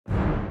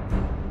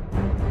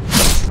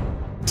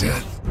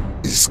Death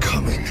is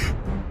coming.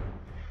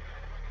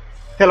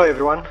 Hello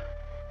everyone,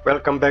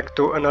 welcome back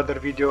to another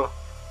video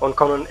on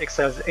Conan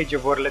Exiles Age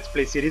of War Let's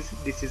Play series.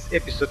 This is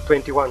episode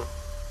 21.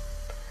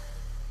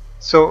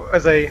 So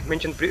as I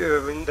mentioned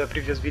in the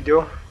previous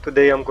video,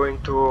 today I'm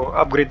going to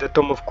upgrade the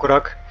Tome of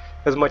Kurak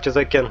as much as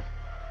I can.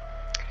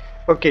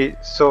 Okay,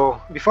 so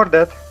before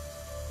that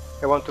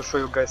I want to show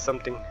you guys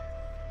something.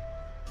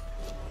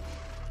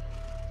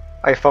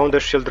 I found a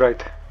shield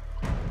right.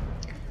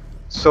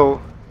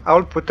 So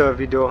I'll put a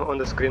video on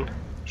the screen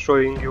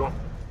showing you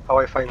how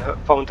I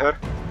found her.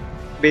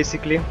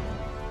 Basically,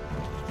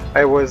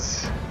 I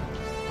was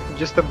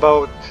just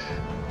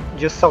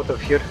south of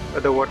here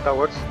at the war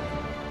towers,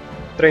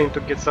 trying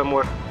to get some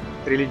more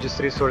religious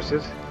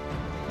resources,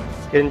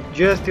 and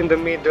just in the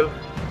middle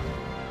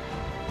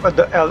at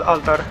the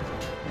altar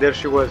there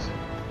she was.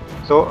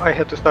 So I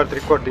had to start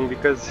recording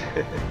because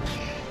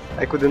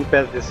I couldn't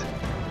pass this.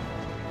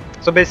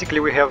 So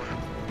basically we have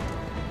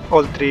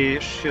all three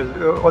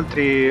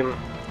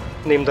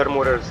named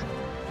armorers: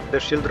 the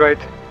shield right,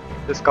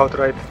 the scout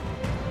right,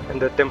 and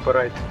the temper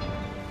right.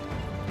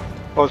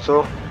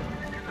 Also,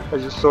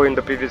 as you saw in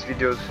the previous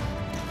videos,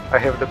 I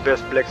have the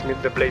best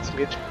blacksmith, the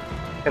bladesmith,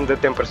 and the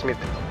tempersmith.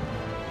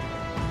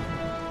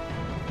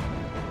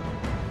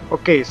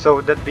 Okay,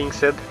 so that being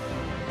said,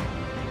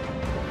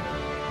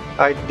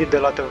 I did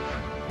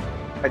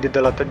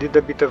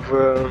a bit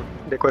of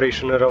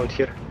decoration around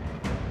here.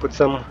 Put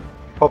some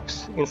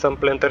hops in some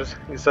planters.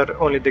 These are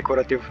only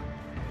decorative.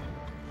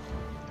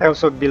 I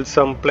also built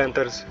some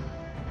planters,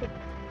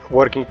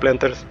 working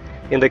planters,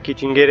 in the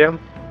kitchen area,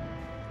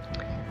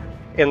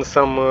 and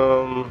some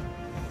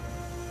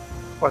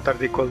what are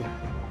they called?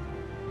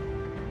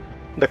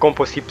 The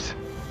compost heaps.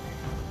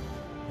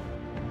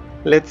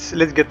 Let's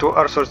get to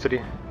our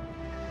sorcery.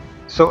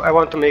 So I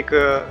want to make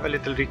a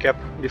little recap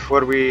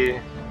before we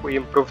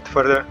improved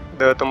further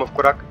the Tome of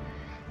Kurak.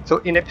 So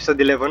in episode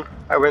 11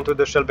 I went to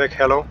the Shellback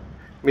Hollow,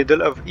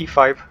 middle of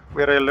E5,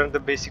 where I learned the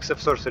basics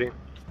of sorcery.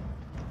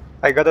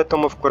 I got the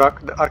Tome of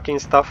Kurak, the arcane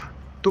staff,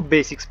 2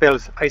 basic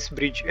spells, Ice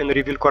Bridge and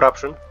Reveal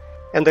Corruption,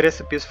 and the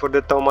recipes for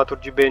the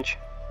Thaumaturgy bench,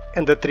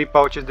 and the 3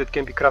 pouches that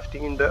can be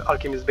crafted in the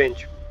Alchemist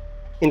bench.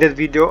 In that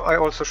video I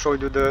also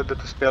showed you the 2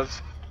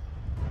 spells,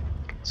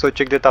 so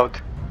check that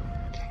out.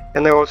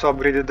 And I also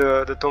upgraded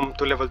the tome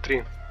to level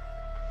 3.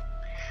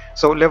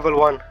 So level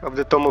 1 of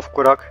the Tome of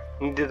Kurak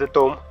needed a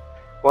tome,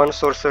 1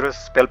 sorcerer's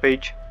spell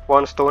page,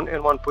 1 stone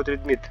and 1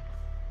 putrid meat.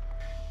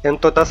 And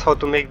taught us how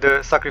to make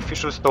the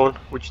sacrificial stone,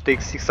 which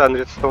takes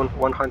 600 stone,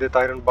 100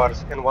 iron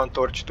bars and 1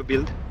 torch to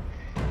build.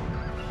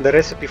 The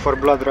recipe for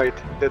blood right,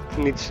 that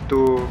needs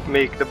to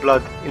make the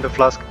blood in the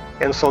flask,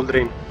 and soul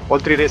drain. All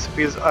 3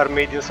 recipes are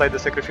made inside the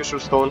sacrificial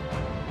stone,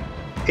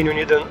 and you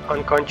need an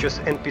unconscious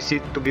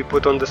NPC to be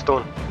put on the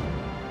stone.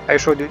 I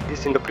showed you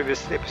this in the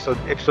previous episode,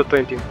 episode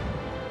 20.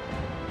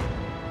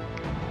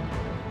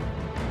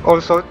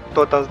 Also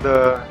taught us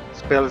the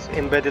spells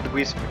Embedded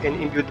Wisp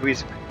and Imbued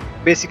Wisp.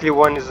 Basically,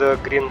 one is a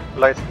green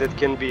light that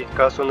can be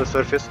cast on the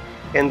surface,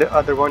 and the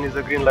other one is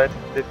a green light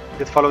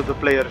that follows the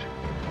player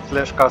 /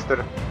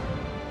 caster.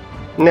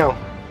 Now,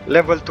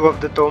 level 2 of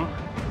the tome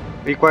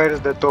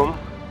requires the tome,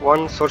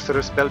 1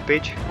 sorcerer spell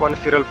page, 1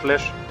 feral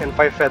flesh and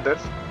 5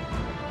 feathers,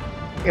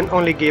 and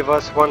only gave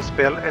us 1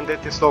 spell, and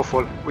that is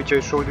Slowfall, which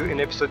I showed you in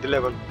episode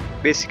 11.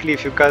 Basically,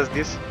 if you cast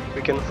this,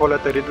 you can fall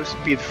at a reduced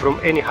speed from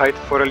any height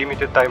for a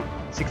limited time,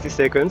 60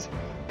 seconds,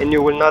 and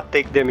you will not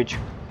take damage.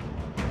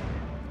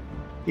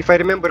 If I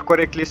remember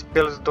correctly,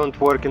 spells don't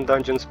work in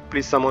dungeons.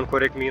 Please someone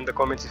correct me in the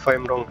comments if I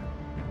am wrong.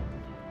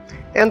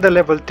 And the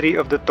level 3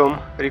 of the tome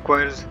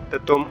requires the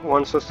tome,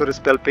 1 sorcerer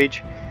spell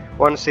page,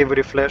 1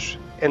 savory flesh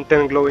and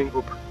 10 glowing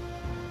goop.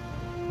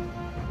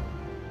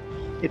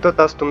 It taught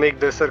us to make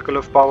the circle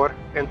of power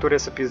and 2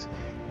 recipes,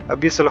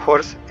 abyssal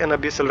horse and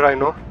abyssal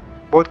rhino,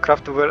 both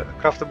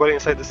craftable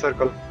inside the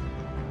circle.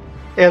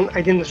 And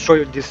I didn't show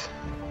you this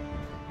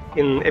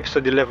in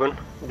episode 11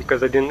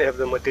 because I didn't have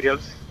the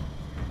materials.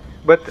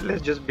 But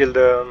let's just build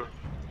a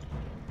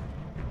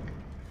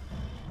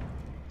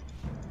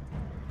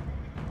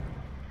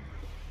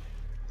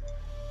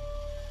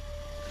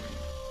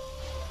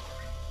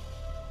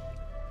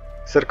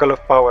circle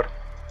of power.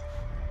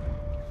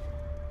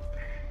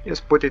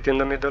 Just put it in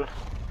the middle.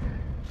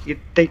 It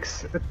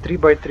takes a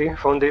 3x3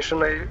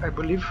 foundation, I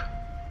believe,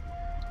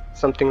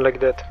 something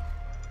like that.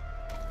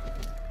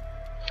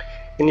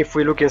 And if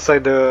we look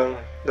inside the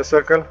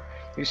circle,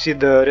 you see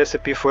the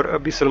recipe for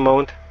abyssal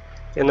mount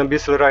and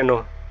abyssal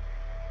rhino.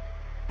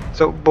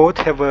 So both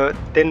have a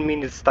 10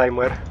 minutes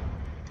timer,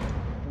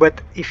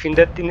 but if in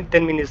that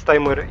 10 minutes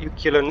timer you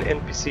kill an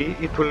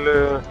NPC, it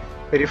will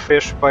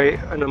refresh by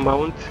an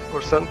amount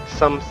or some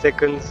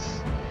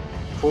seconds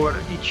for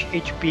each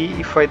HP,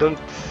 if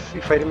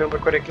I remember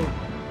correctly.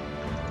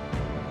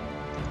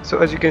 So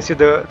as you can see,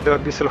 the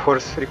abyssal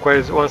horse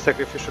requires 1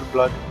 sacrificial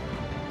blood,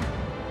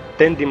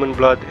 10 demon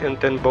blood and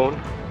 10 bone,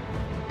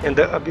 and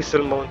the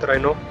abyssal mount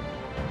rhino,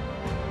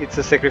 it's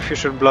a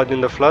sacrificial blood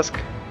in the flask,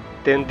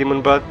 10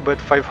 demon blood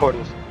but 5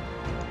 horns.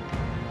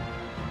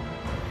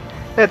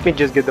 Let me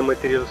just get the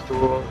materials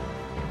to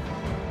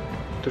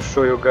to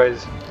show you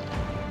guys.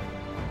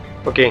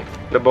 Okay,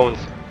 the bones.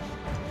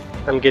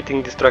 I'm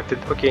getting distracted.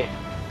 Okay,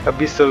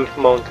 abyssal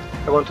mount.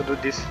 I want to do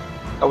this.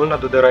 I will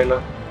not do the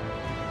rhino.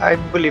 I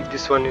believe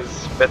this one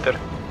is better.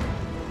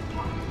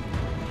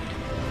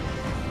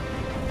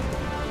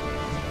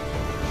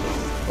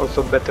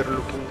 Also better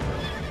looking.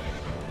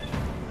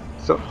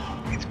 So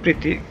it's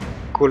pretty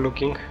cool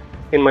looking,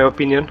 in my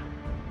opinion.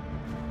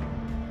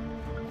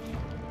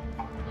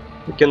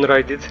 You can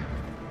ride it.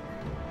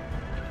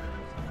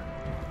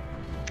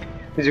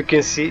 As you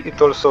can see, it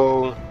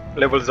also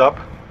levels up,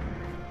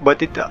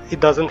 but it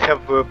doesn't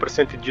have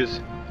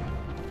percentages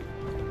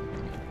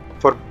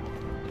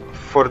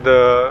for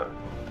the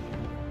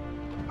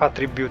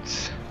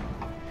attributes.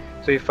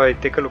 So if I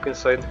take a look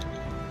inside,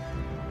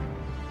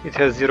 it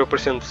has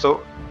 0%.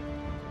 So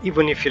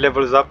even if he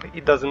levels up,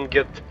 it doesn't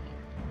get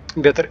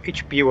better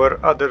HP or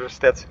other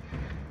stats.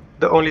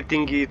 The only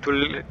thing it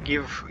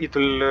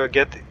will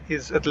get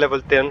is at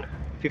level 10,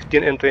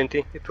 15 and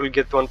 20, it will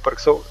get one perk,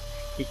 so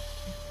it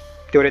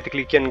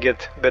theoretically can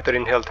get better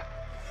in health.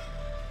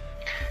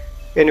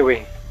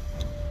 Anyway,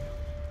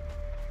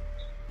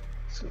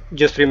 so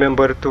just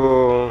remember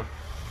to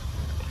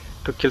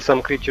kill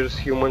some creatures,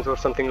 humans or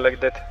something like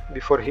that,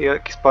 before he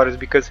expires,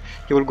 because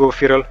he will go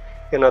feral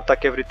and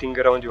attack everything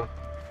around you.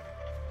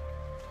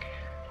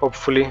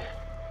 Hopefully,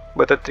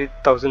 but at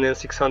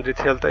 3600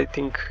 health, I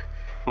think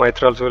my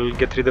trolls will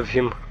get rid of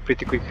him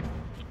pretty quick.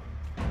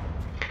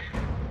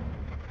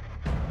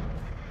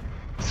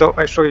 So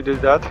I show you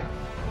that.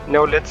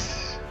 Now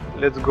let's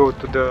go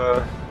to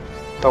the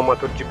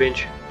thaumaturgy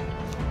bench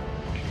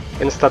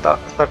and start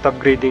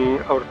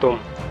upgrading our tome.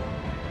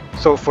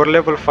 So for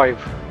level 5,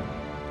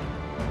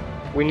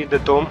 we need the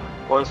tome,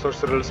 one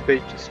sorcerer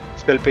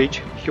spell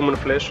page, human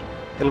flesh,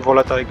 and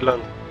volatile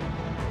gland.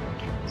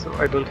 So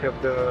I don't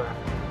have the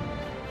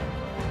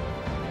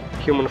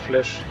human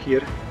flesh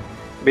here.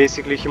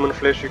 Basically, human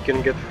flesh you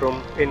can get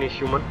from any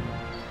human.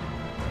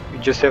 You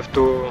just have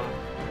to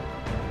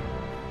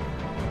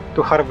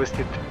harvest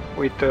it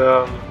with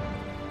a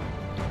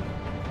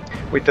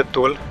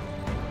tool.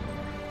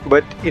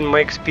 But in my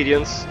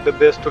experience, the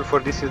best tool for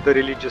this is the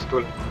religious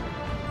tool.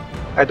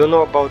 I don't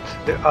know about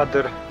the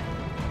other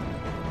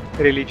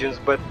religions,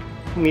 but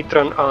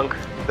Mitran Ankh,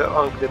 the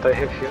Ankh that I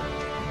have here,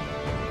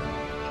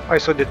 I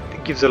saw that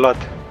it gives a lot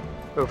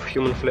of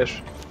human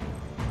flesh.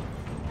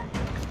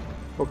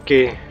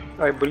 Okay,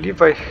 I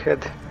believe I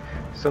had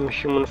some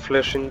human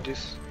flesh in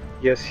this.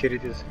 Yes, here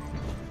it is.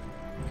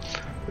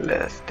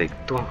 Let's take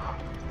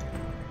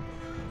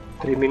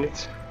 3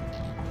 minutes.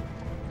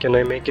 Can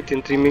I make it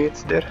in 3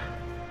 minutes there?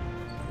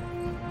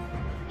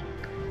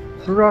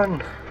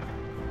 Run!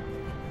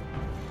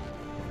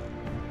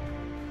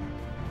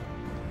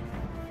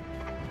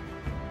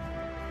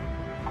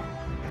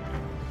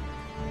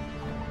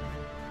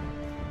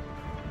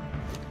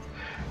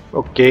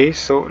 Okay,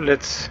 so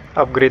let's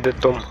upgrade the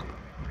tome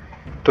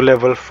to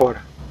level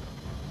 4.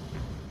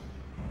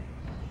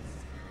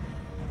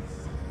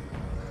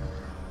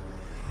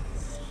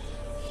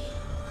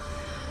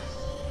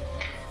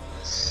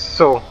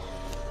 So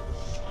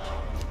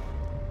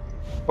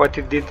what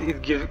it did,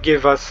 it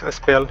gave us a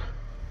spell.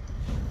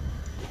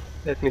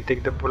 Let me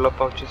take the bola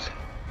pouches.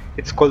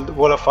 It's called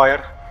Wall of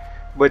Fire,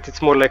 but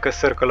it's more like a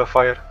circle of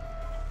fire.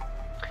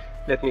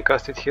 Let me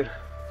cast it here.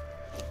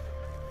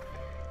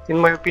 In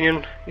my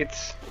opinion,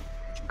 it's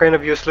kind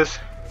of useless.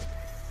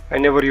 I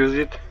never use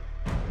it.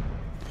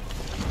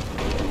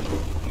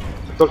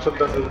 It also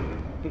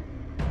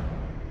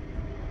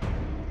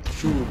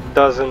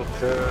doesn't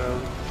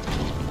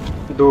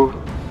do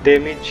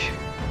damage.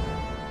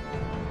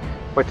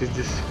 What is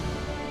this?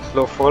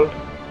 Slow fall.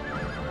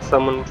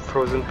 Summon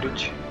frozen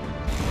bridge.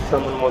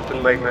 Summon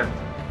molten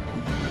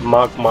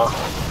magma.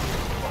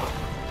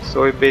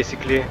 So it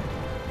basically,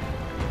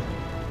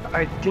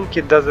 I think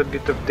it does a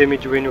bit of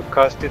damage when you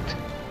cast it.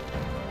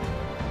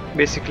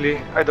 Basically,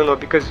 I don't know,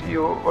 because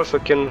you also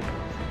can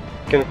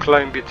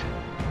climb it.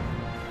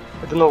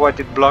 I don't know what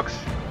it blocks.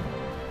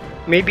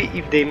 Maybe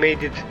if they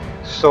made it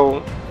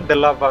so the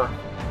lava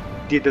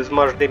did as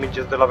much damage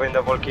as the lava in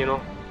the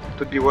volcano, it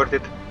would be worth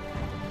it.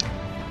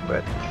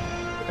 But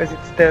as it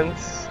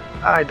stands,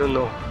 I don't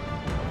know.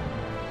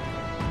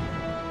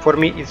 For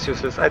me, it's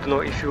useless. I don't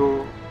know if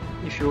you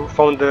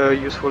found the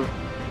useful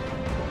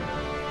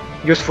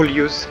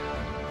use,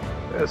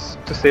 as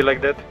to say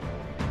like that.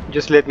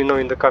 Just let me know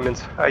in the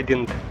comments. I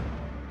didn't.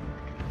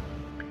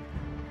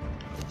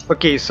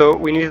 Okay, so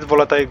we need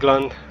volatile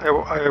gland.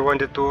 I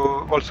wanted to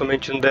also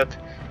mention that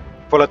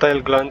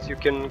volatile glands you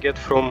can get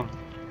from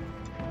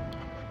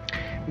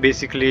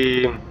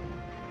basically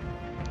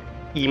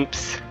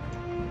imps,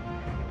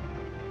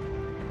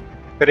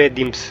 red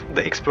imps,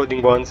 the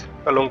exploding ones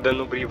along the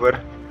Noob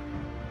River,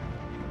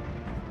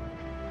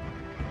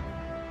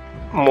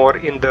 more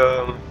in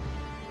the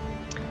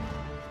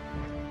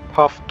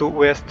half to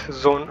west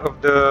zone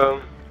of the,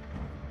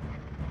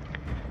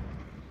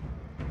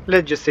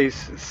 let's just say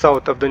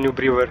south of the Noob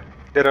River.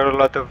 There are a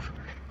lot of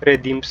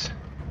red imps.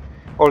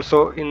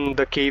 Also in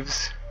the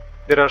caves,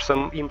 there are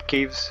some imp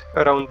caves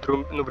around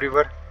Noob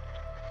River.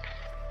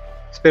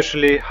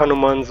 especially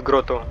Hanuman's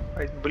grotto.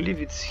 I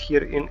believe it's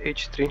here in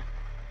H3,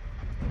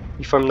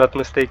 if I'm not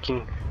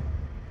mistaken.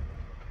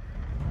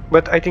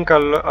 But I think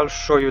I'll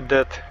show you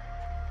that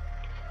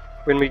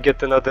when we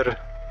get another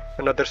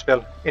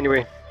spell.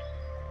 Anyway,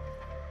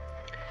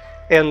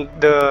 and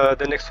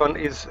the next one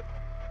is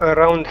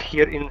around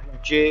here in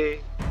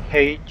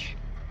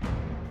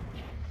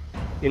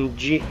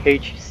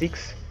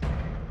GH6.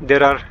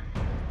 There are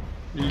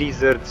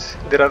lizards.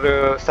 There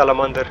are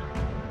salamander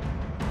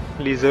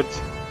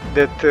lizards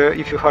that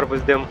if you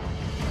harvest them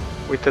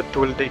with a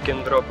tool, they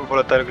can drop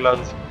volatile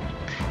glands.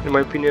 In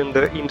my opinion,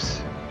 the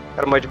imps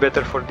are much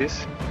better for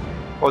this,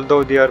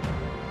 although they are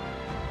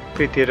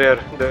pretty rare,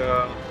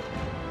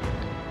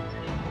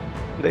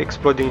 the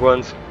exploding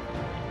ones.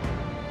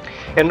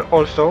 And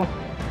also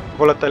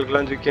volatile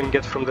glands you can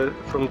get from the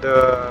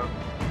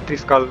three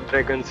skull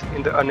dragons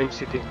in the unnamed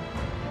city.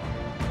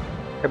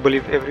 I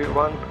believe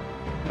everyone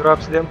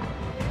drops them?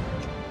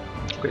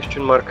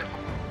 Question mark.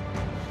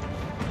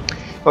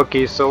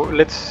 Okay, so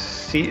let's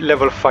see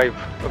level 5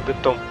 of the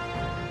tome.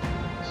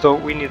 So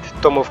we need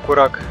Tome of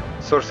Kurak,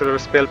 sorcerer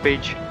spell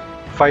page,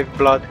 5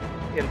 blood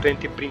and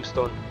 20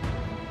 brimstone.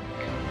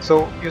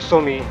 So you saw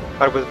me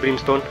harvest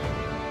brimstone.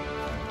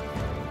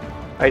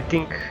 I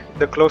think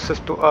the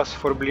closest to us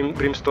for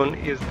brimstone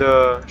is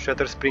the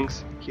Shatter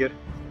Springs here.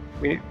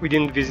 We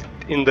didn't visit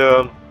in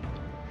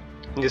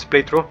this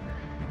playthrough,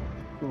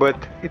 but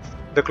it's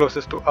the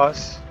closest to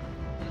us.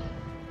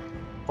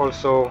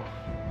 Also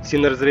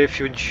Sinner's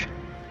Refuge,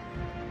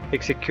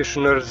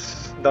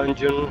 Executioner's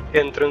Dungeon,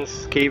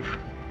 Entrance Cave,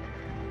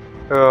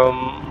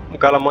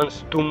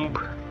 Galaman's Tomb,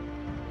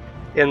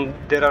 and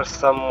there are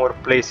some more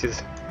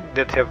places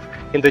that have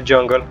in the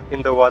jungle,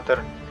 in the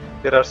water.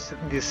 There are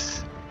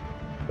these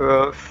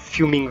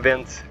fuming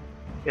vents,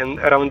 and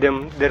around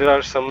them there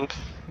are some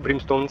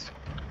brimstones.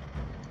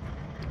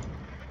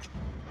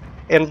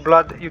 And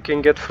blood you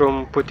can get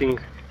from putting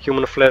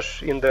human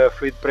flesh in the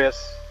fluid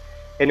press,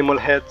 animal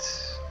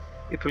heads,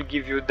 it will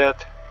give you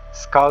that,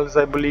 skulls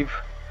I believe.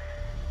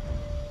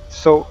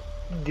 So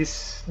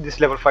this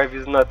level 5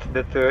 is not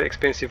that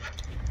expensive.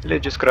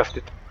 Let's just craft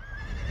it.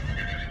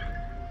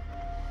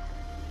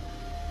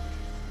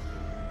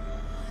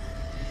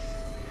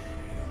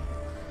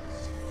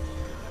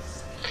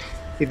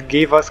 It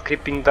gave us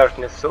creeping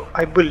darkness, so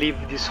I believe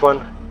this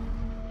one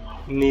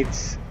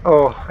needs...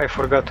 oh, I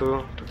forgot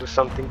to do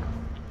something.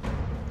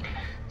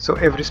 So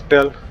every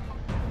spell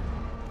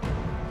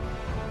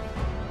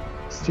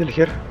still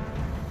here.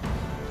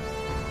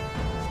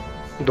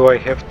 Do I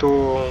have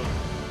to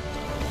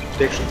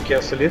actually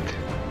cancel it?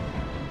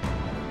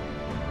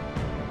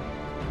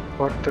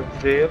 Part of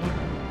Veil,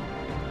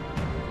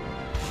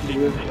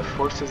 limit the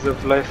forces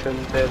of life and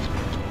death.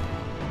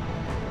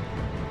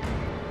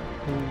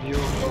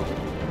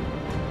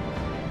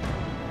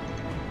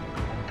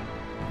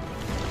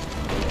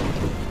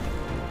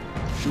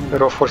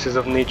 Raw forces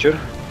of nature.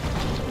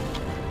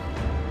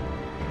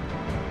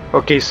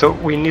 Okay, so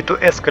we need to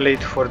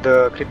escalate for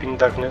the creeping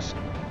darkness.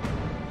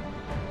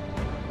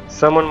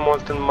 Summon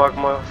molten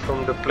magma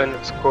from the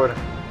planet's core.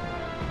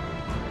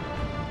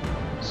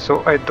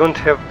 So I don't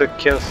have the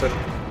cancel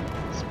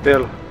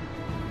spell.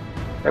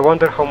 I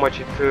wonder how much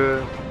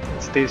it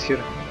stays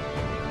here.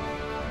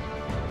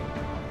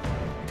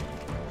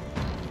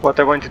 What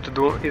I wanted to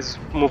do is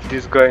move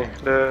this guy,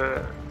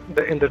 the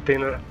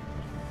entertainer.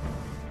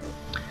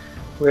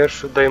 Where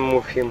should I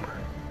move him?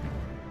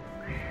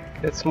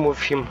 Let's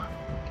move him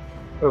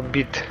a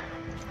bit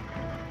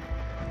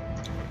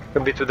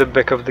to the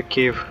back of the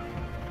cave,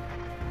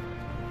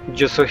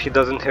 just so he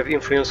doesn't have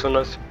influence on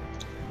us,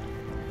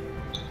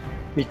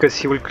 because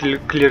he will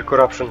clear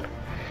corruption.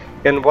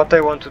 And what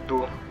I want to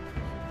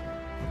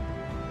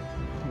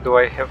do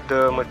I have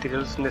the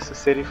materials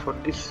necessary for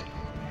this?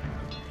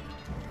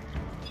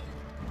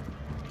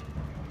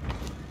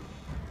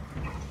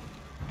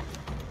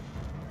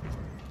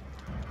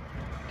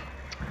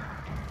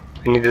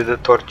 I needed a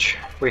torch.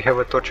 We have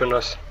a torch on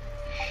us.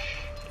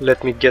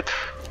 Let me get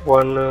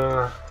one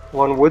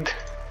wood.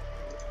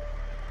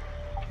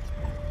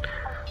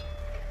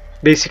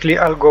 Basically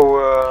I'll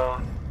go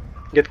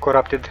get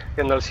corrupted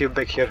and I'll see you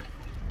back here.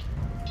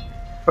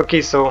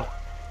 Okay, so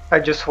I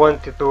just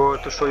wanted to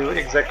show you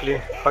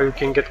exactly how you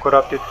can get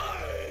corrupted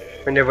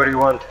whenever you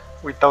want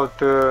without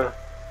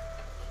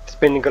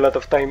spending a lot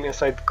of time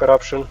inside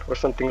corruption or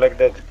something like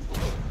that.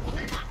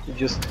 You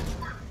just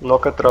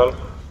knock a troll.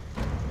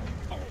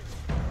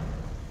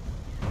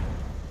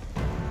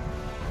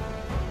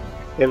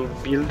 And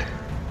build.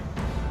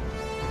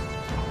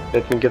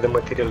 Let me get the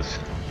materials.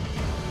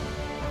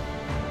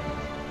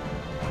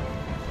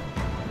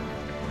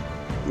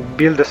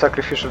 Build the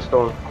sacrificial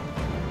stone.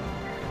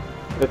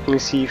 Let me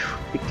see if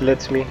it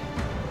lets me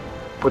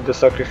put the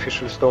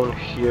sacrificial stone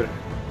here.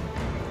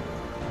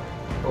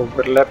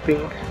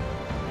 Overlapping.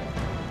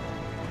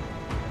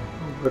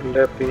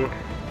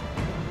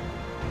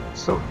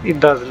 So it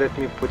does let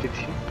me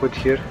put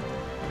here.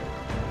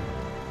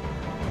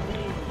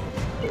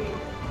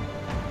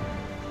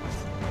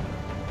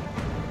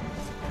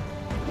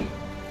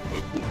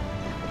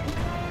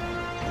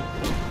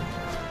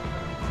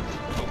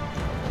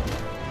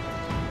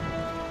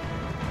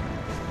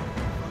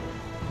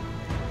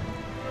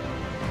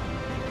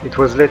 It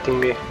was letting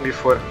me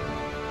before.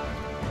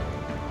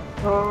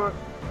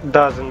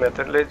 Doesn't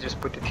matter, let's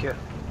just put it here.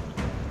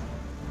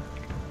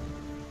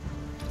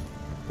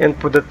 And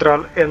put the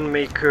trowel and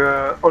make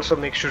also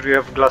make sure you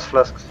have glass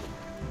flasks.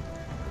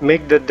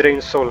 Make the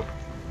drain soul.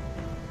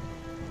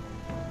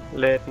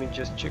 Let me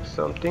just check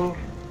something.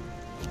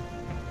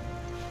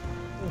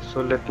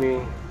 So let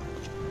me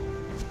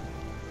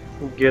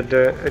get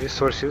the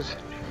resources.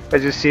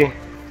 As you see,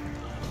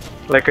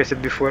 like I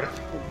said before,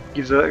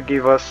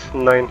 give us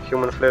 9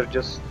 human flesh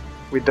just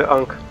with the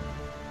Ankh.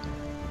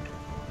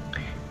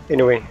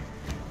 Anyway,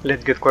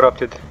 let's get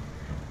corrupted.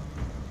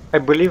 I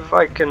believe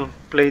I can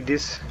play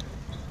this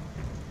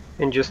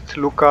and just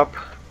look up,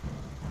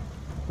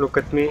 look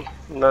at me,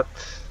 not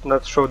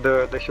show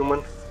the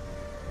human.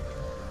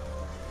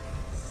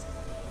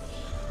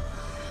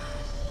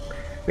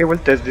 We will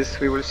test this,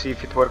 we will see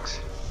if it works.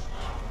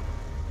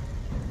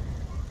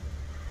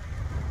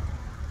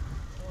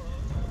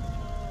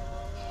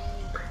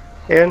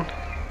 And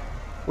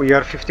we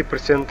are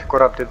 50%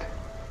 corrupted,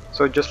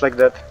 so just like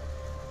that.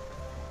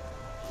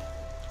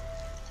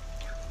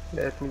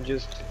 Let me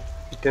just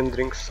eat and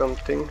drink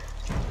something.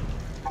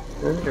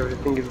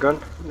 Everything is gone?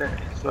 Nah,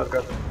 it's not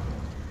gone.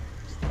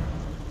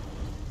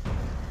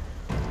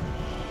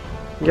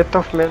 Get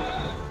off, man.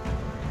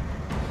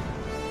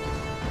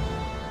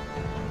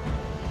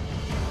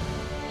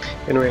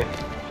 Anyway,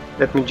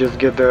 let me just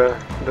get the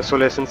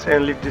soul essence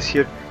and leave this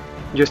here,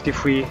 just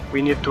if we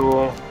need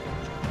to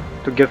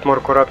get more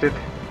corrupted.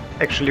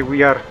 Actually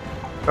we are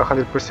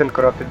 100%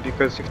 corrupted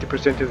because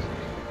 50%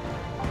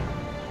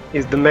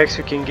 is the max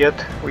you can get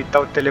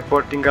without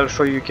teleporting. I'll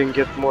show you can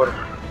get more.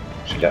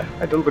 Actually,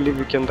 I don't believe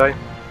you can die.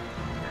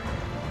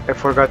 I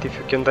forgot if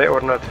you can die or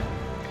not.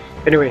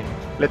 Anyway,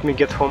 let me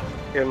get home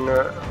and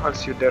I'll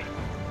see you there.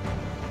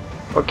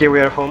 Okay, we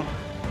are home.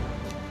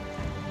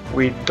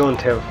 We don't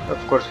have,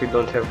 of course we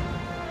don't have.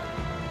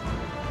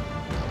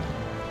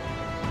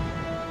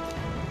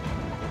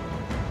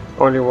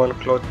 Only one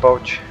cloth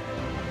pouch.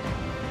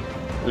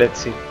 Let's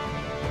see.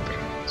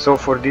 So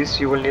for this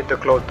you will need the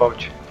cloth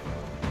pouch.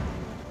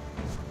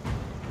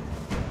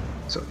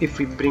 So if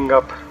we bring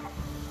up,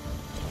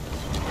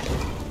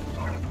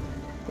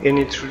 and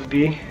it should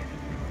be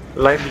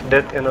life,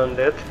 death and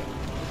undead,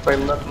 if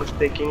I'm not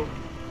mistaken.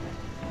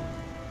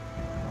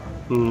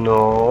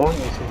 No,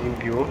 this is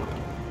imbue.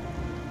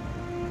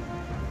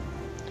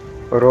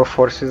 Raw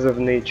forces of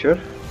nature.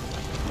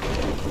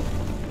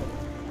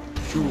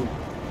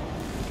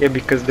 Yeah,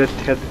 because that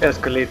had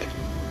escalate.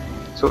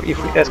 So if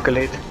we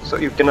escalate, so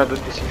you cannot do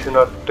this if you're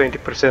not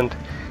 20%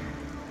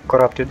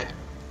 corrupted.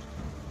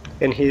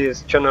 And he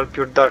is channel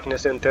pure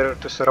darkness and terror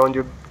to surround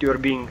your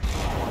being.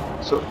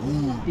 So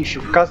if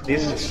you cast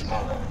this,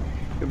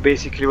 you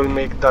basically will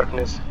make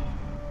darkness.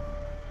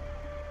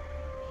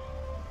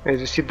 As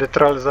you see, the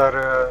trolls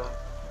are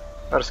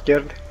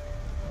scared,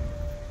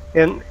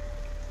 and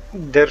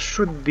there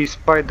should be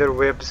spider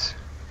webs.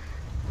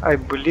 I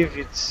believe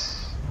it's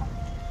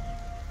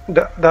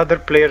the other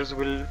players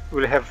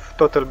will have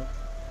total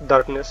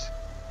darkness.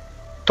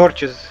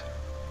 Torches,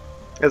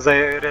 as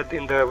I read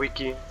in the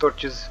wiki,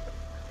 torches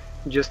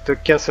just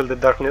cancel the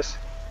darkness,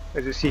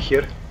 as you see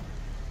here.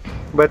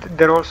 But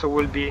there also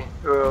will be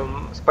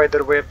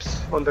spider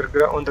webs on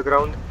the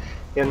ground,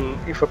 and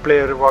if a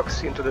player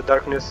walks into the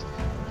darkness,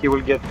 he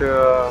will get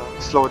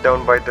slowed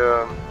down by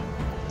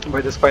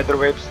the spider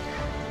webs.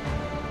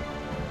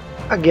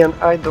 Again,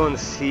 I don't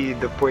see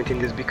the point in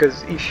this,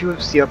 because if you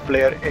see a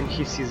player and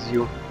he sees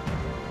you,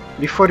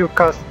 before you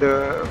cast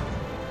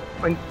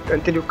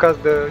until you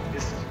cast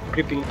this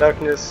creeping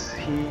darkness,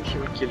 he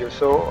will kill you.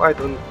 So I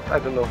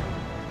don't know.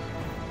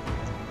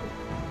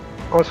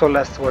 Also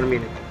lasts 1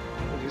 minute.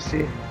 As you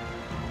see,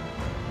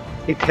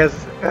 it has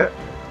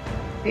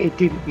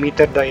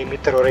 80-meter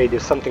diameter or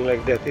radius, something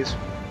like that. It's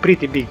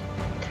pretty big,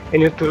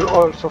 and it will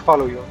also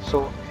follow you.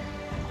 So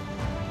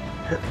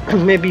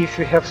maybe if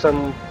you have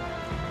some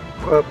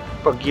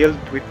a guild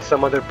with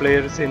some other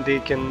players and they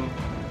can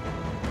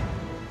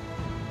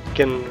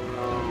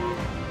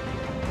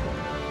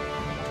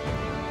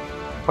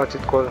what's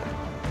it called,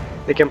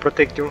 they can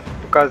protect you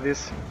to cast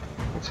this,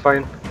 it's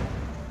fine.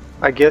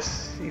 I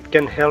guess it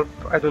can help.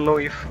 I don't know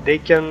if they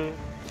can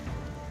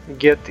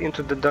get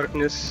into the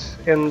darkness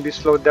and be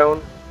slowed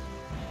down.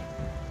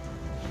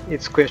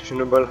 It's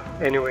questionable.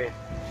 Anyway,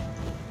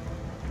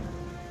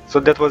 so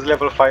that was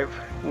level 5.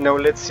 Now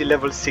let's see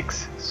level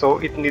 6. So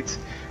it needs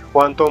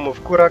 1 Tome of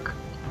Kurak,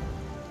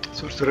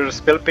 Sorcerer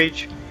spell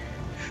page,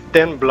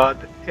 10 blood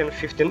and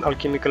 15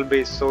 alchemical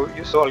base. So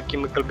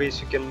alchemical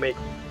base you can make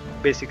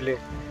basically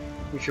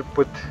if you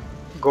put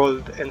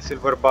gold and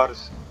silver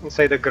bars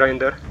inside a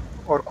grinder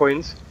or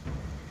coins.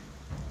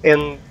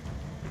 And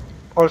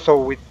also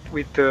with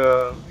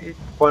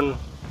 1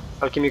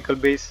 alchemical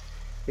base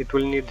it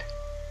will need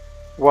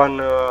 1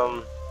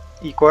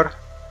 ichor,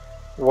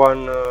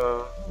 1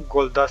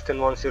 gold dust and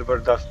 1 silver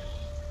dust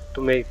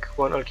to make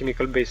 1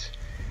 alchemical base.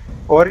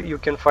 Or you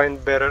can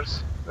find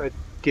bearers,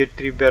 tier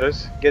 3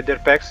 bearers, get their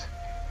packs,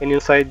 and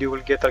inside you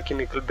will get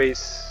alchemical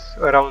base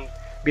around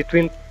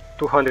between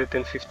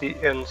 250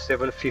 and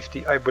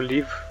 750, I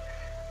believe.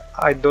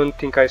 I don't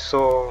think I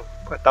saw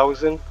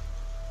 1000,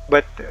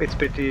 but it's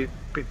pretty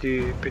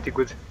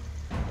good.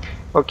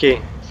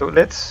 Okay, so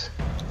let's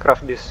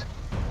craft this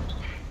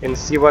and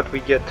see what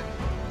we get.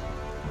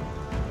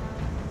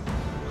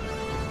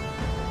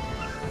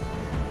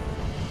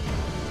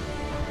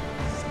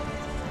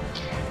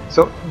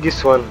 So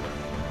this one,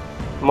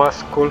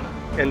 mass cool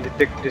and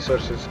detect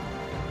resources.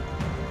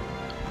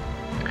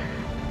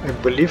 I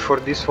believe for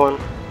this one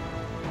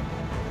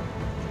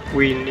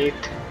we need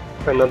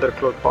another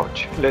cloth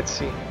pouch. Let's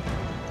see.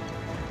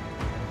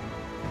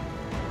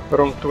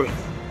 Wrong tool.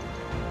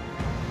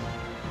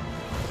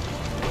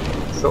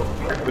 So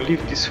I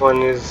believe this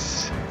one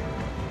is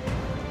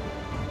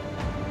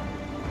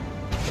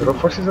raw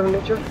forces of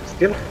nature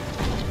still.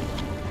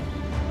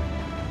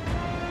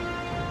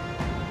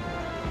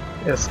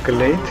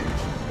 Escalate.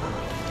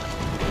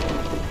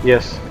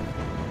 Yes.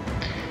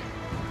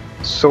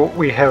 So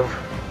we have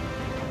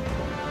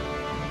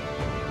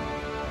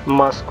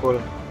Muscle,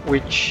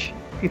 which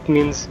it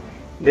means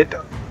that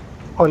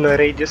on a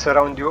radius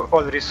around you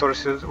all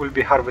resources will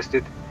be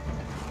harvested.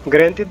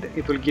 Granted,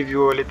 it will give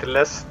you a little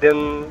less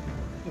than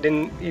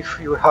if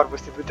you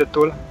harvest it with a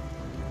tool.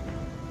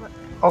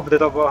 Off the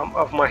top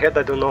of my head,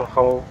 I don't know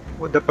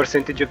what the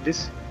percentage of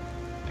this,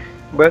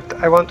 but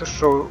I want to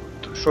show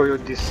you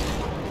this.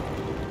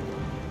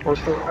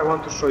 Also, I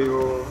want to show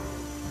you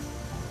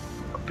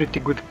a pretty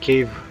good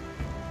cave.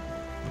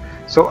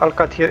 So I'll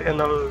cut here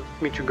and I'll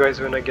meet you guys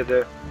when I get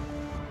there.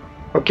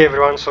 Okay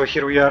everyone, so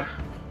here we are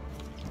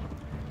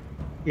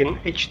in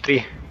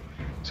H3.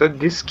 So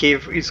this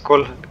cave is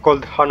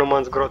called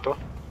Hanuman's Grotto,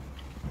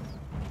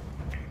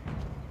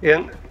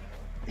 and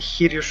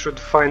here you should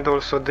find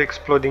also the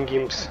exploding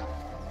imps.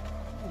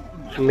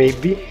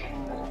 Maybe.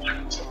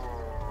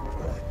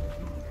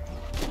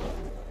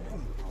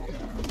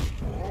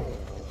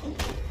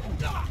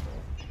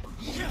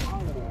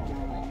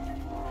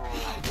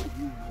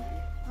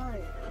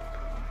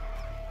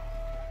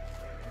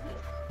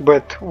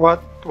 But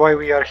why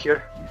we are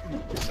here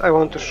is I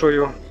want to show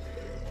you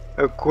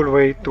a cool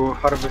way to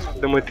harvest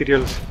the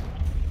materials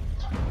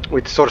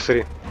with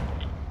sorcery.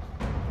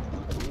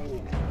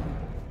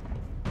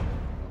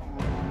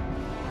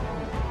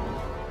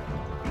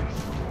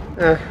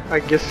 I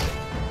guess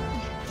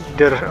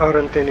there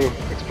aren't any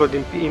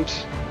exploding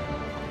imps,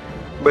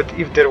 but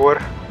if there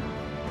were,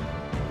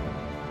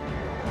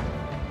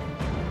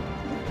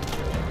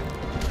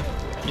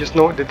 just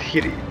know that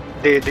here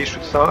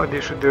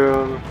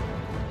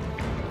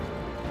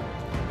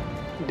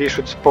they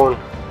should spawn.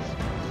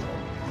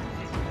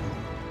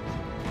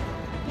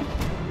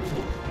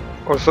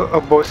 Also a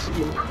boss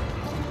imp,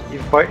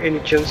 if by any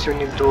chance you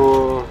need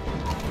to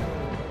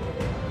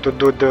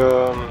do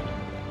the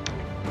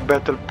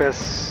battle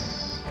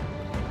pass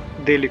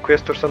daily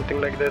quest or something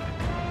like that,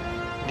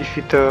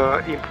 defeat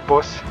a imp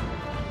boss.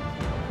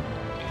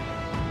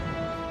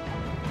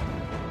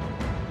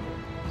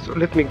 So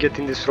let me get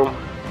in this room,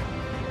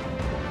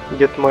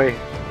 get my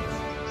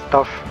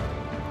stuff.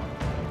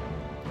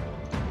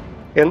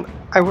 And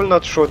I will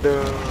not show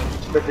the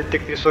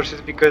detect resources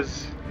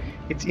because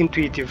it's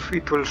intuitive,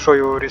 it will show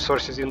you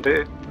resources in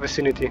the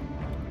vicinity.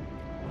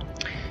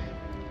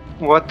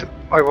 What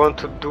I want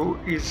to do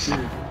is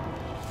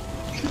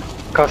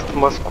cast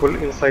Muscle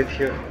inside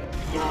here.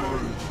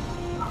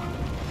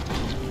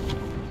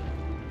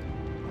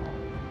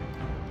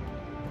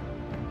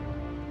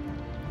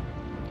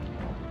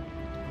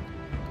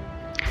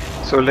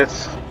 So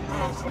let's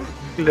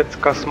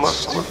cast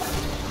Muscle.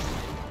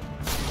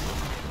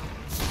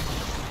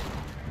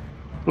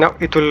 Now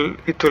it will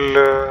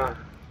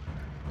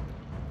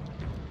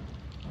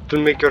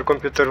make your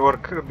computer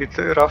work a bit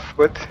rough,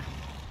 but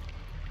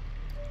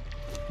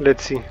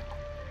let's see.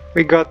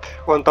 We got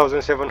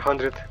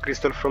 1700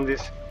 crystal from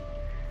this,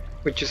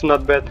 which is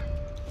not bad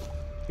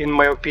in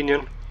my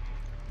opinion.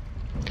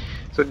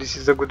 So this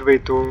is a good way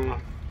to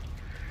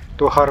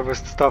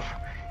harvest stuff.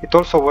 It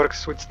also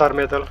works with star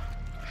metal.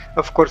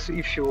 Of course,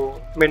 if you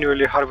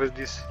manually harvest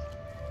this,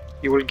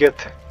 you will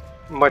get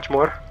much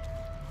more.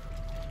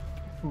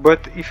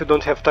 But if you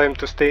don't have time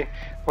to stay,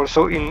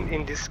 also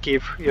in this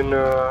cave in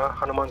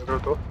Hanuman's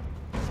Grotto,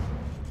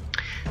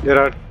 there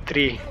are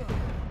three.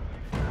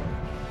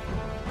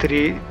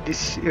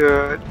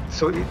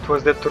 So it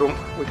was that room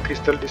with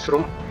crystal, this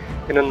room,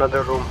 and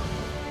another room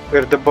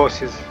where the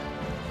boss is.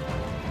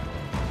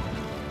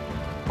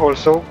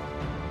 Also,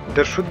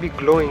 there should be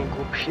glowing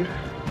goop here.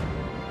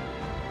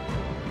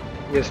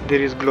 Yes,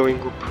 there is glowing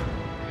goop.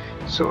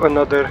 So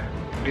another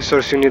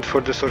resource you need for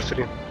the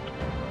sorcery.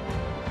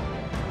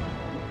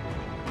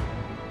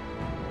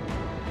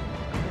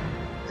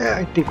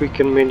 I think we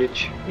can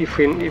manage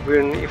even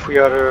if we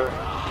are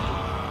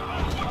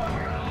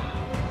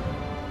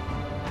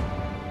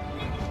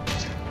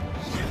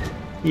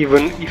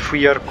even if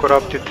we are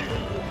corrupted.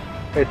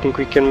 I think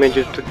we can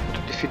manage to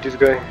defeat this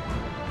guy.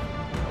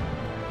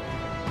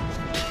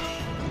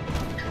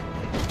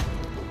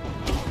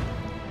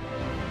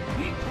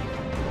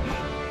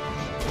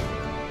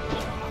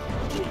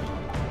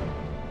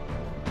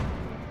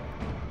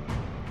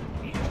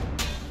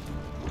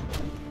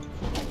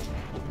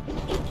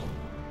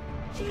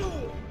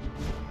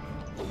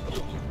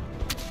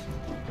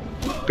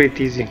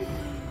 pretty easy.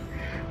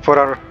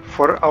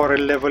 For our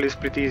level is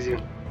pretty easy.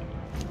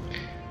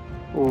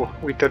 Ooh,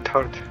 withered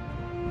heart.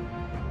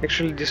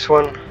 Actually this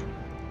one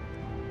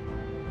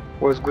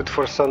was good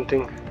for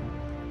something.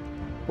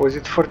 Was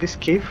it for this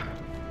cave?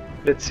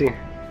 Let's see.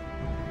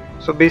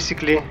 So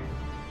basically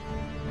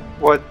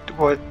what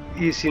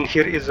is in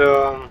here is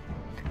a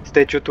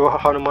statue to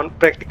Hanuman.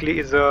 Practically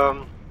is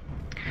a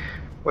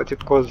what's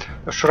it called,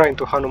 a shrine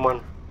to Hanuman.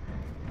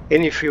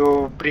 And if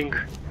you bring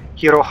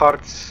hero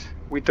hearts,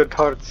 withered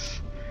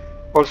hearts,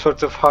 all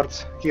sorts of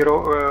hearts,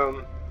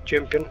 hero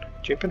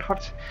champion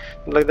hearts,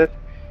 like that,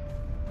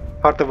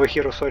 heart of a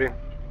hero, sorry,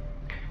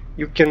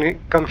 you can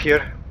come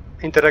here,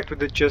 interact with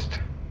the chest.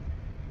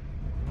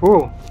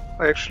 Oh,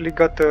 I actually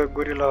got a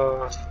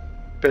gorilla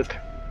pet,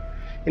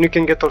 and you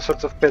can get all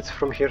sorts of pets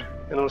from here,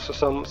 and also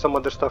some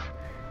other stuff.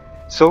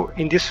 So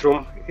in this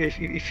room, if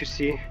you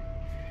see,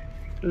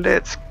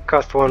 let's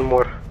cast one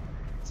more.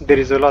 There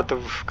is a lot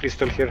of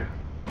crystal here,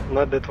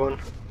 not that one.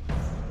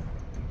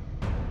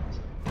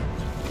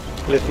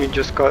 Let me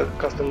just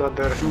cast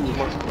another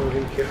master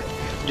in here,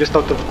 just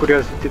out of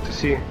curiosity to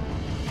see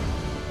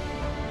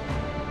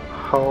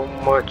how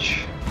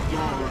much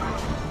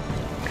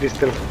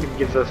crystal it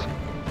gives us.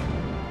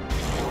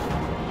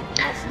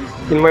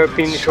 In my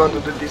opinion, if you want to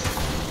do this,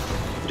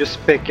 just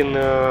spec in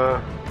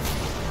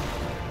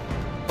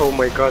oh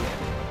my god,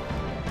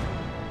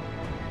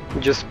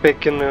 just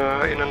spec in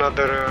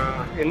another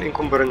in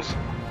encumbrance.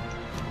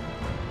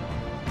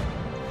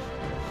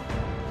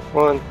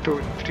 1,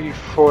 2, 3,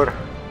 4,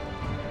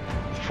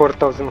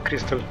 4,000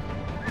 crystal.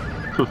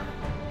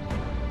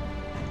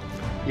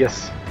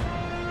 Yes.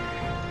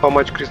 How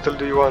much crystal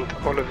do you want?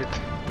 All of it.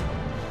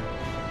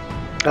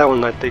 I will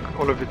not take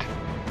all of it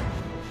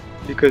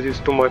because it's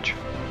too much.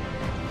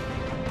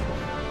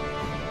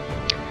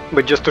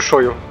 But just to show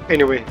you.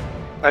 Anyway,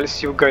 I'll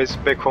see you guys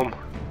back home.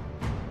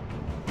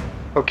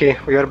 Okay,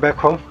 we are back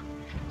home.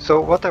 So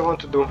what I want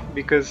to do,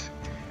 because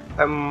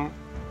I'm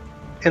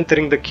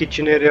entering the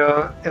kitchen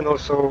area and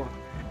also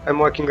I'm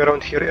walking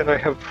around here and I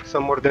have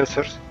some more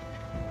dancers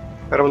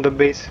around the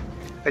base.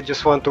 I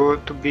just want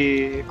to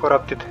be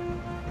corrupted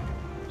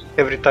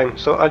every time.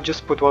 So I'll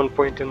just put 1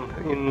 point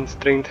in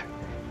strength,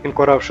 in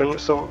corruption.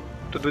 So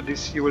to do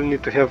this you will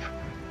need to have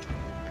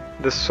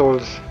the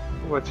souls,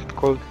 what's it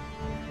called?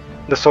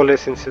 The soul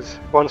essences.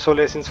 1 soul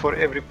essence for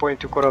every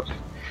point you corrupt.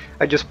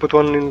 I just put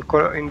 1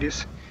 in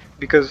this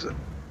because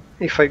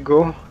if I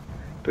go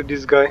to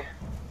this guy,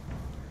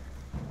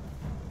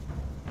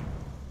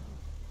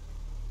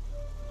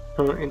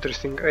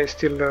 interesting, I'm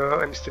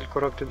still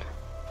corrupted.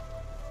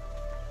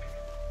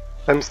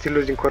 I'm still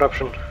losing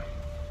corruption.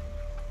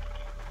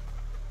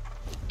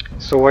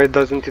 So why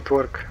doesn't it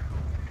work?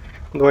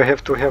 Do I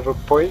have to have a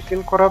point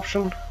in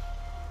corruption?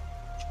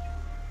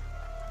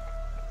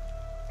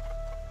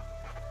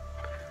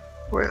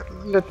 Well,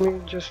 let me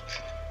just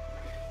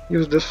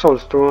use the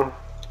souls to...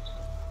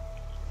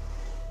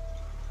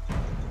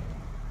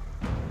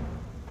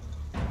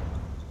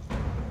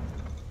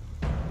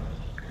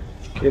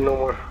 Okay, no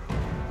more.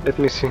 Let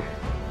me see.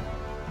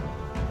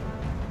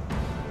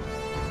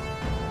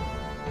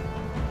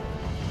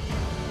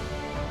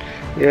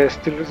 Yeah,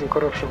 still losing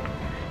corruption.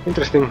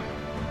 Interesting.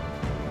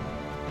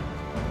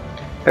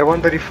 I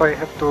wonder if I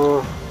have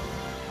to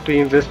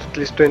invest at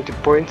least 20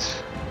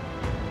 points.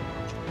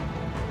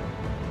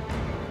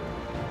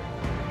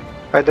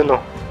 I don't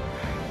know.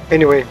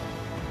 Anyway,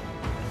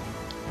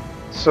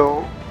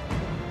 so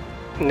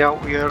now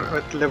we are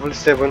at level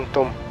 7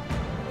 tome.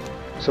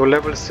 So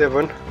level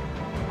 7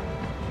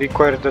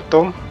 requires the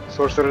tome,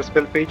 sorcerer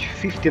spell page,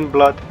 15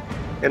 blood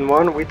and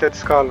 1 withered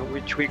skull,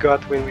 which we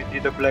got when we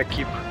did a black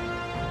keep.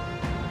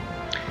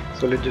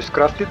 So let's just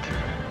craft it.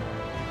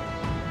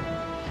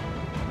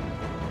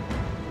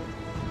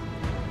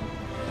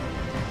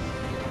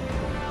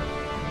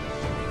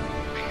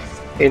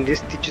 And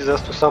this teaches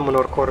us to summon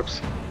our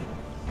corpse.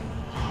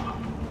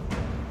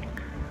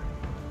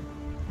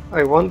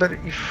 I wonder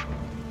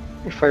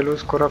if I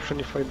lose corruption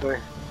if I die.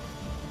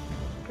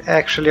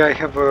 Actually I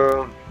have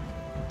a...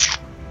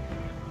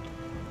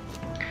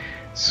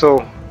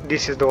 So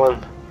this is the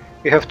one.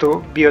 You have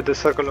to be at the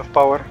circle of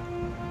power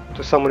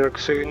to summon your...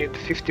 So you need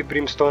 50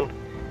 brimstone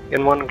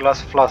and 1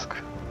 glass flask.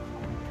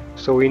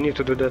 So we need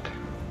to do that.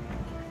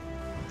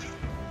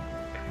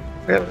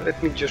 Well,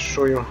 let me just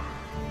show you.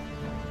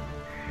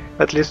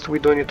 At least we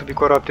don't need to be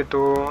corrupted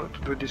to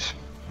do this.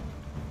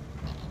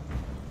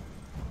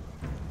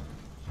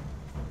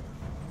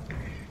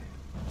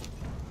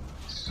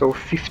 So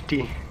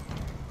 50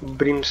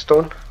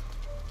 brimstone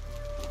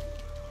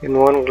in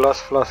 1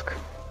 glass flask.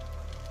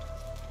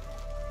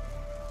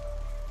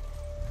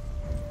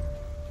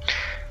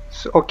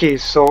 So, okay,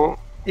 so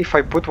if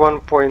I put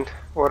 1 point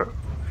or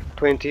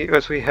 20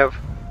 as we have,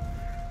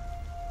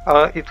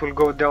 it will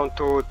go down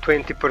to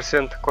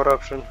 20%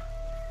 corruption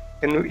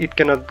and it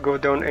cannot go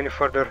down any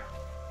further.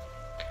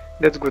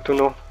 That's good to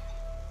know.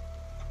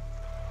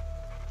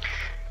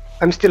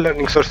 I'm still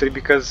learning sorcery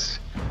because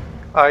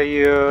I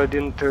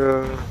didn't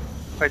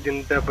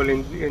dabble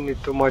in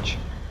it too much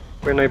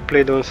when I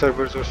played on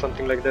servers or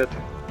something like that.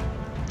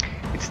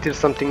 it's still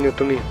something new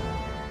to me.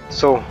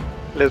 So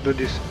let's do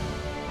this.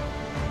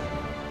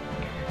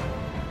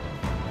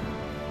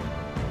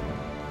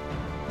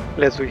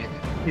 Let's do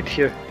it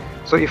here.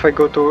 So if I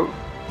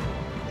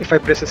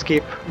press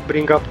escape,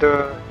 bring up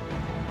the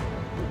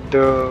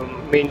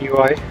main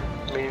UI,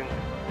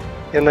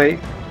 and I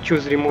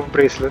choose remove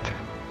bracelet,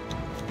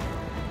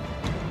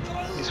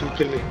 this will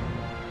kill me.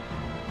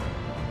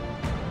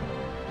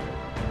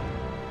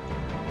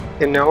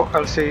 And now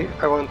I'll say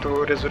I want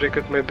to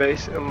resurrect my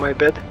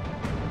bed.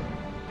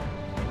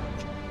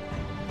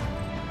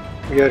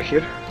 We are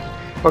here.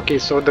 Okay,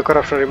 so the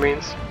corruption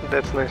remains.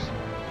 That's nice.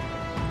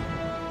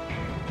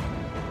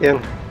 And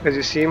as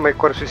you see, my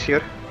corpse is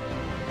here.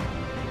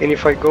 And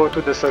if I go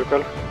to the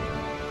circle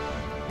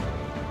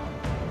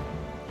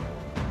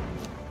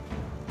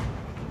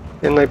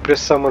and I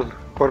press summon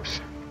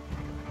corpse,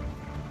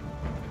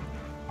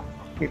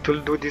 it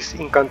will do this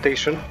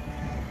incantation,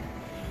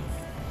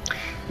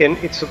 and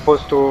it's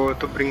supposed to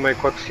bring my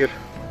corpse here.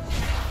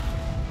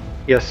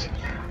 Yes,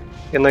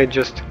 and I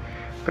just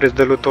press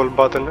the loot all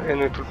button and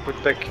it will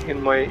put back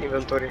in my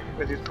inventory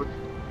as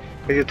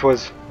it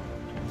was.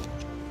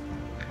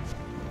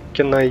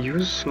 Can I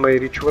use my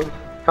ritual?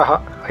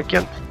 Haha, I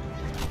can.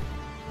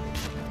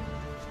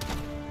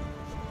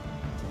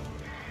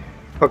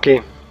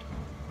 Okay.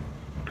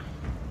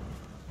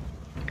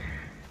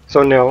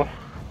 So now,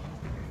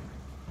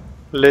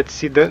 let's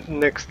see the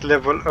next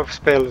level of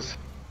spells.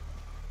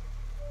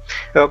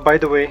 By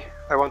the way,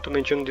 I want to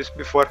mention this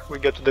before we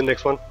get to the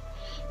next one.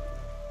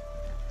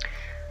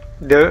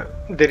 There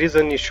is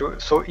an issue.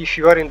 So if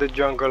you are in the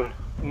jungle,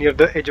 near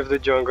the edge of the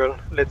jungle,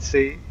 let's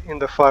say in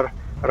the far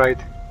right,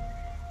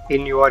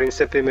 and you are in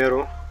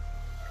Sepemeru,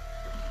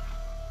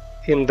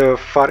 in the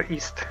far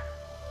east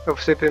of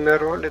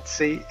Sepemeru, let's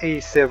say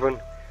A7,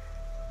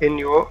 and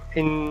you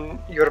in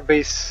your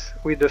base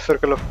with the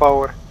circle of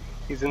power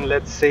is in,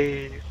 let's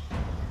say,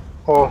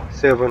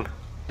 O7,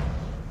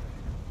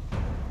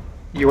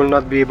 you will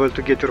not be able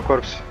to get your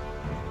corpse.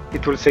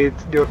 It will say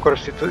your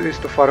corpse is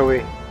too far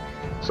away.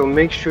 So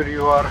make sure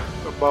you are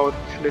about,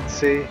 let's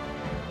say,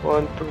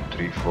 1, 2,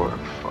 3, 4,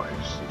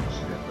 5, 6,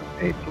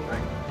 7, 8,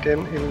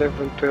 9, 10,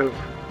 11, 12,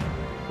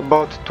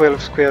 about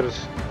 12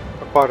 squares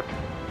apart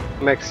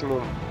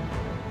maximum.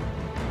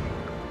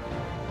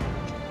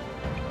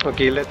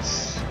 Okay,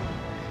 let's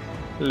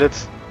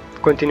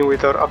continue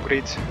with our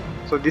upgrades.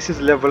 So this is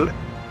level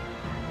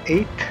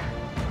 8.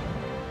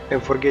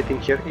 I'm forgetting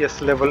here.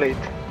 Yes, level 8.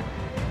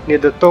 Near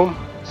the Tome,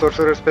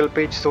 Sorcerer Spell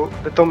page. So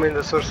the Tome and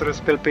the Sorcerer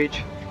Spell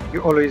page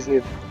you always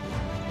need.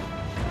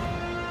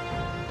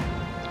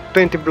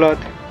 20 blood,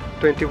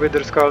 20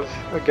 Wither Skulls.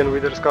 Again,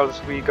 Wither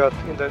Skulls we got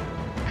in the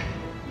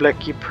Black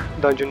Keep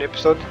dungeon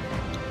episode.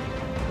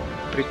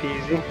 Pretty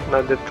easy,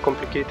 not that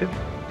complicated.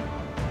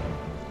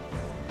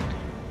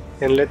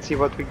 And let's see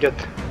what we get.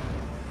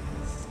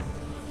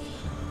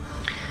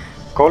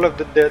 Call of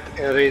the Dead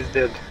and Raise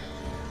Dead.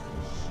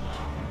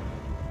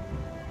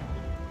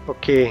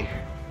 Okay,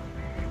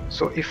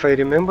 so if I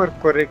remember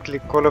correctly,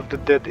 Call of the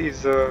Dead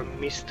is a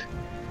mist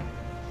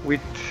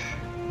with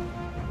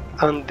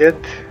undead.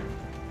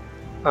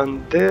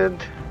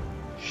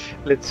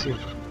 Let's see.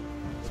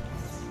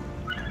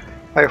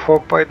 I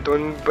hope I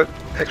don't, but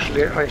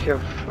actually I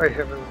have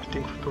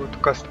everything to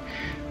cast.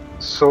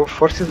 So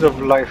Forces of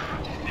Life,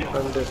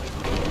 undead.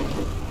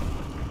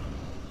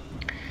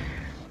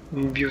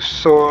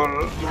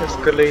 Busol,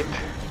 escalate.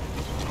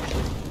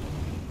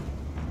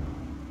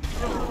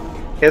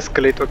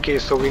 Okay,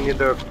 so we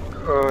need a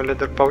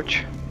leather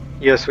pouch.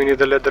 Yes, we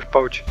need a leather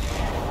pouch.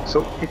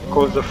 So it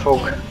calls the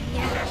fog.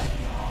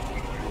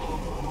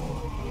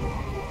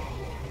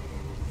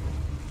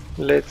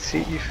 Let's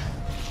see if,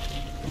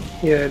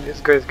 yeah,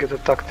 these guys get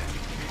attacked.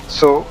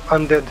 So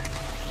undead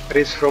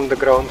raise from the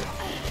ground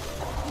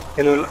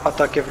and will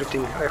attack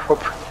everything, I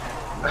hope.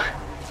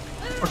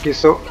 Okay,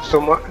 so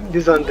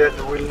these undead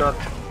will not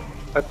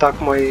attack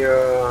my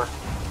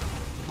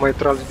my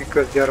trolls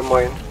because they are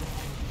mine,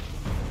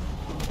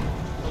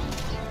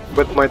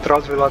 but my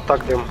trolls will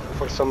attack them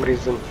for some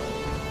reason.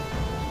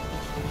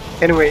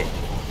 Anyway,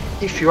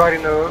 if you are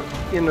in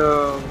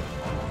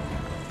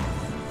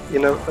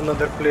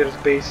another player's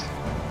base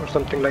or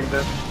something like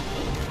that,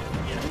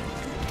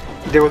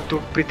 they will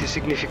do pretty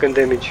significant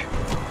damage.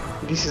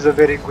 This is a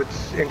very good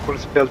and cool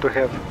spell to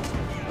have.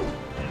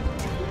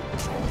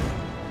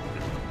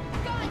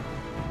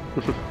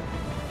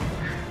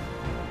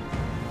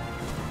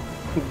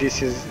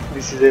 This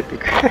is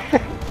epic.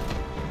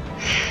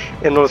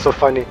 And also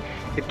funny.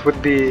 It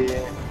would be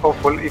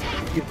awful if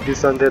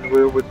this undead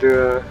would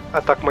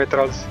attack my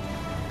trolls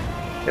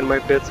and my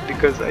pets,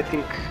 because I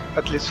think,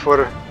 at least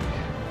for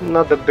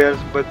not the bears,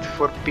 but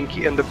for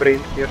Pinky and the Brain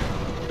here,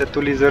 the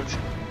two lizards,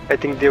 I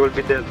think they will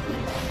be dead.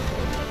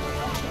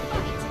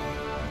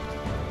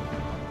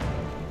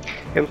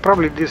 And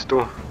probably these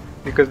two,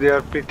 because they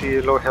are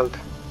pretty low health.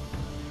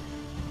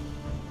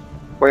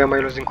 Why am I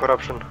losing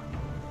corruption?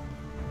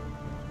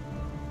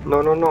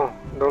 No,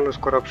 don't lose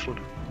corruption.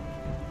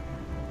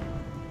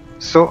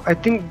 So I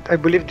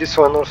believe this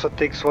one also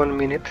takes 1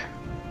 minute.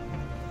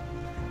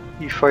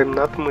 if I'm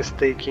not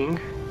mistaken.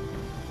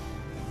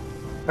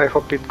 I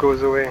hope it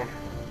goes away.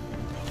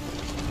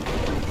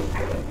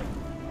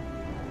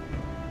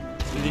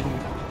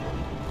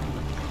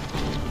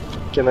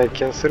 Can I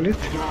cancel it?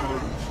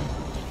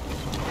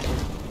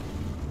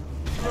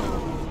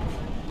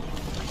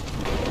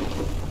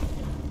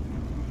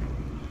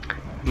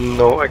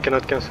 No, I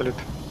cannot cancel it.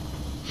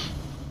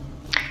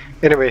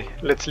 Anyway,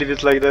 let's leave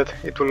it like that.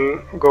 It will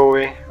go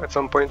away at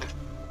some point.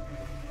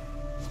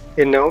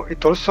 And now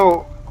it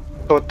also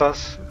taught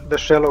us the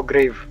shallow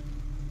grave.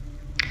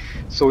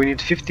 So we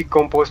need 50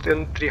 compost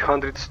and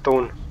 300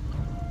 stone.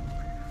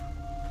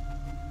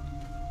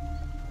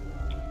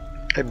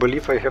 I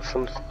believe I have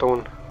some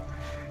stone.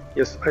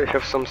 Yes, I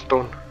have some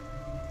stone.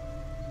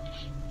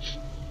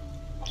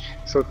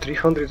 So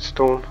 300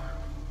 stone.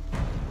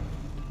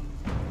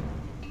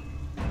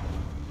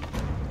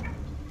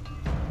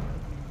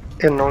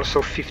 And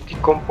also 50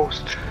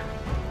 compost.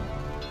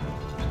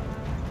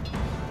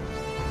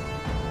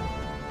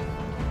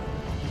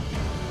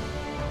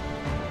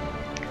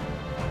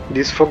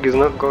 This fog is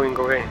not going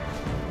away.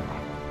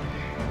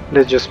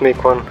 Let's just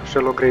make one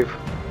shallow grave.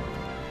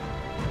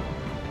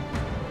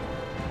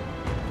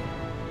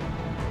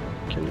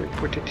 Can we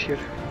put it here?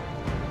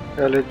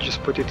 Let's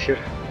just put it here.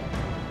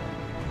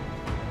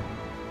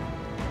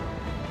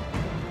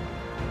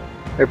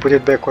 I put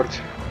it backwards.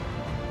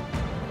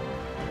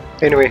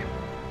 Anyway.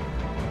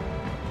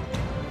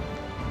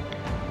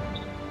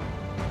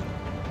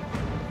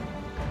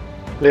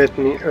 Let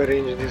me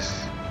arrange these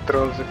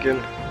trolls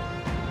again.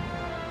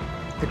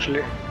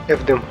 Actually,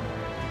 F them.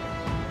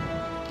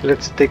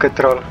 Let's take a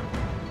troll.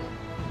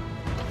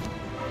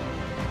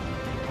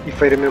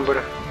 If I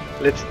remember,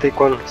 let's take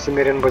one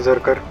Cimmerian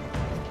Berserker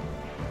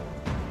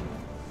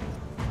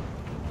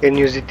and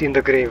use it in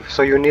the grave.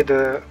 So you need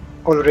a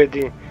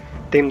already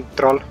tamed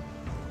troll.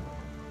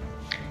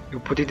 You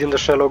put it in the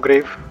shallow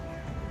grave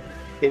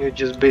and you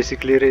just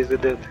basically raise the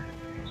dead.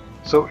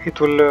 So it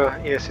will,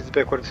 yes, it's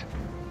backwards.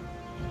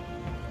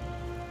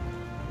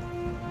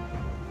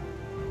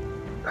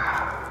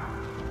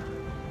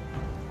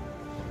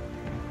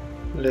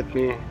 Let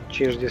me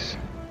change this.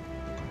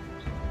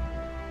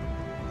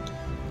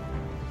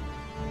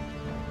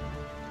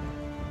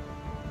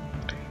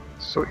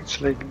 So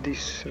it's like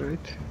this,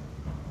 right?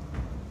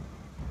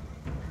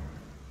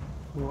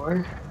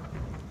 Why?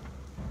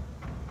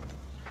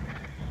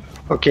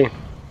 Okay,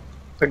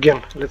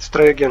 again, let's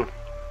try again.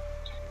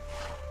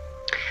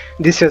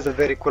 This has a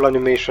very cool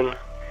animation.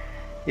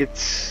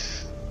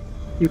 It's,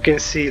 you can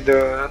see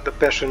the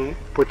passion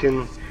put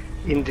in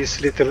this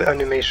little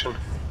animation.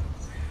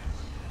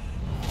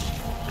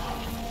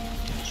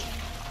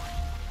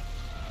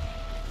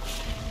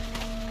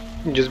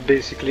 Just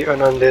basically an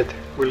undead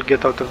will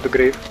get out of the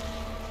grave.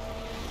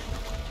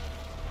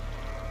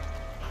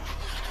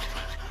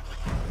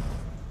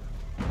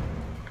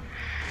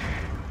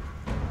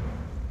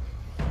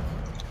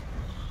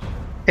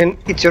 And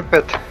it's your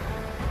pet.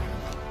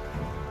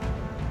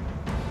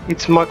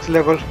 It's max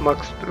level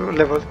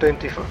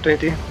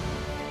 20.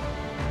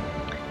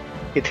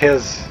 It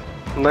has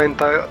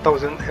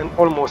 9,000 and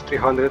almost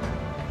 300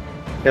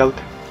 health.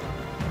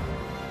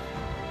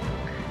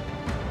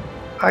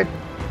 I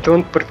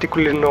don't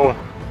particularly know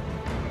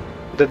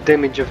the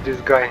damage of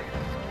this guy,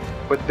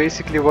 but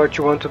basically what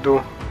you want to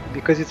do,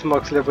 because it's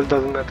max level,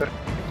 doesn't matter,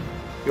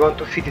 you want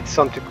to feed it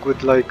something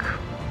good like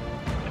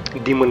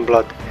demon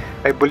blood.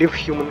 I believe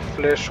human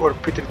flesh or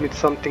putrid meat,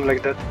 something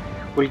like that,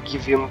 will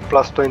give him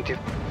plus 20,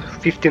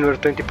 15 or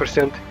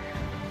 20%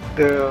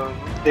 the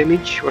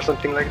damage or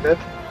something like that.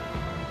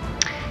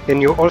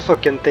 And you also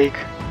can take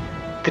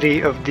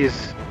 3 of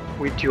these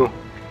with you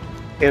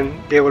and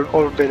they will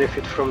all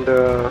benefit from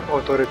the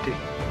authority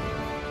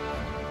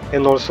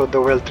and also the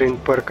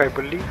well-trained perk, I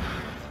believe.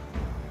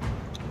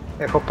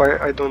 I hope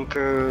I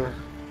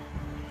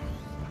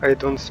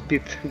don't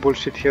spit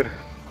bullshit here.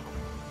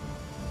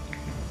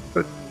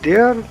 But they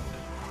are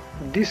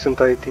decent,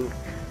 I think.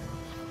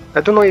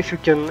 I don't know if you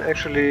can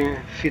actually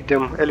feed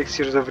them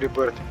elixirs of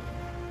rebirth,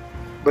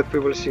 but we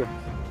will see.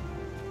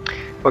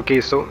 Okay,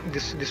 so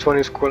this one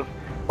is cool.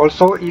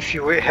 Also, if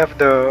you have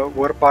the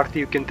war party,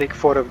 you can take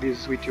 4 of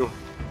these with you.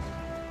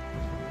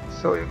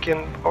 So you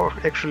can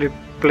actually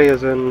play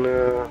as an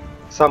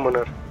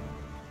summoner.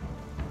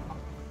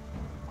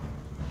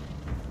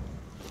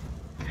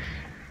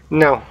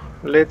 Now,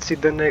 let's see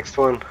the next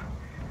one.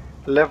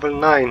 Level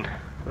 9,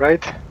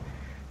 right?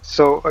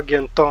 So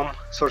again, Tome,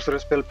 Sorcerer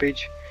Spell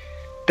Page,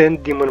 10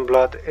 Demon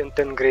Blood and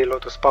 10 Grey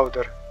Lotus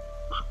Powder.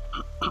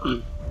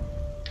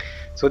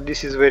 So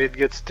this is where it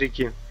gets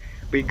tricky.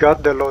 We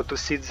got the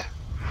Lotus Seeds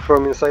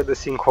from inside the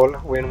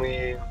sinkhole when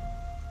we...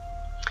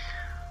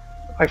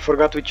 I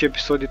forgot which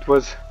episode it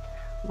was.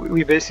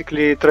 We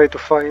basically tried to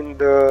find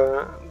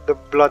the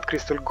blood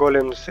crystal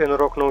golems and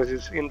rock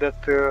noses in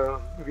that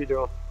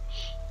video.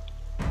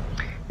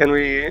 And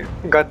we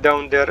got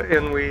down there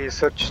and we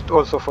searched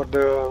also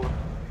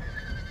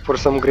for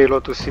some Grey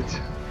Lotus Seeds.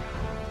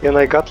 And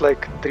I got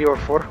like 3 or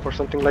 4 or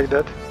something like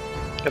that.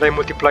 And I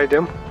multiplied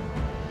them.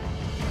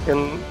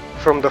 And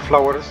from the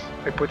flowers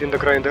I put in the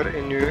grinder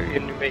and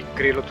you make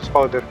grey lotus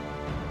powder.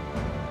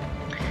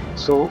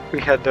 So we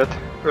had that.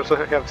 We also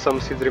have some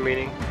seeds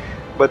remaining,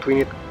 but we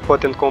need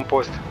potent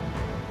compost,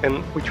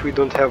 and which we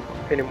don't have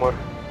anymore.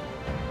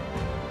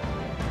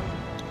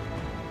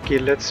 Okay,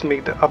 let's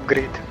make the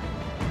upgrade.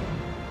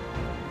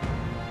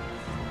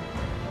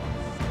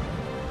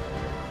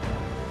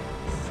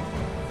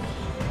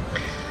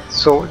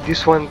 So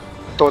this one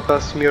taught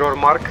us mirror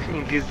mark,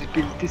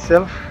 invisibility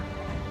self,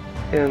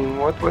 and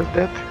what was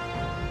that?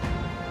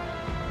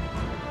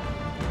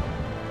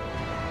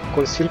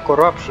 Conceal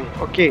corruption.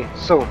 Okay,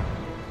 so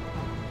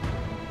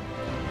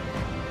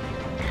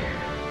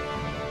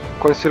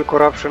conceal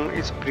corruption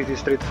is pretty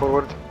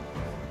straightforward.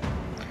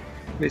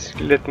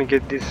 Basically, let me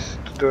get this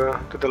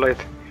to the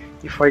light.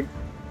 If I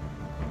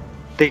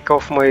take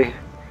off my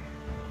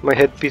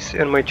headpiece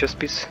and my chest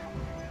piece,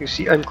 you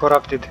see I'm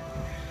corrupted.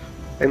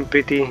 I'm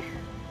pretty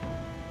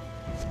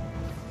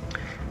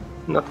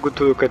not good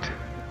to look at.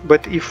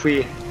 But if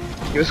we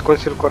use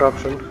conceal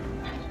corruption,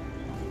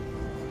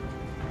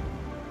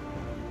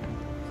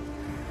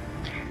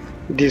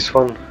 this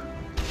one,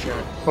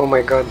 oh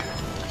my god,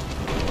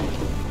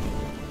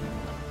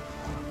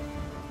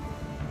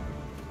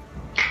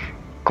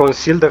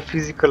 conceal the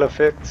physical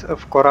effects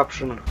of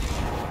corruption.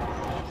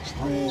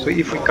 So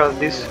if we cast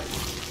this,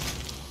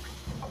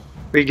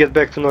 we get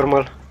back to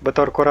normal, but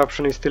our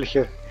corruption is still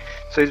here.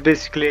 So it's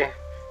basically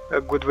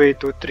a good way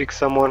to trick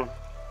someone.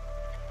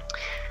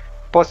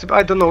 Possible,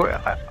 I don't know.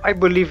 I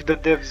believe the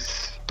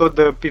devs thought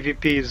the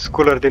PvP is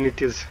cooler than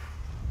it is,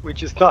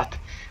 which is not,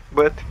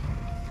 but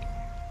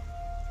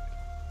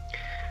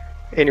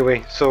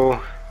anyway. So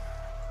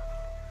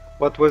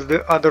what was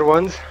the other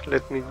ones?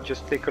 Let me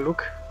just take a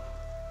look.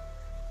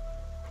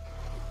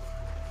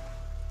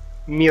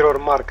 Mirror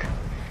mark.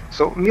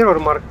 So mirror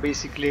mark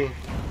basically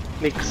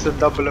makes a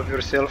double of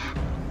yourself,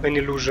 an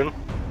illusion,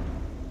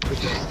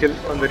 which is still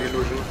under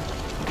illusion.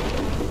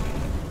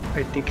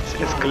 I think it's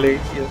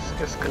escalate. Yes,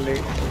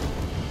 escalate.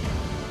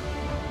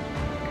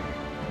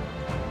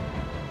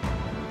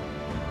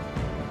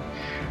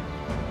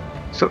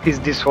 So is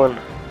this one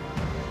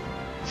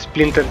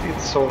splintered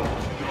its soul,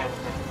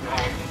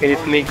 and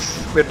it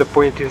makes, where the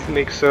point is,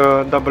 makes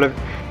a double of,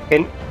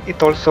 and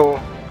it also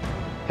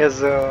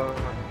has a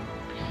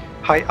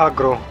high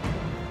aggro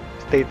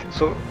state.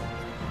 So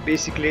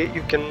basically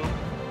you can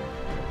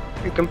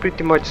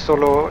pretty much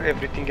solo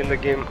everything in the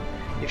game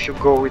if you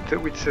go with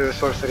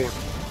sorcery,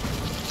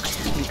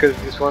 because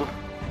this one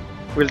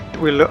will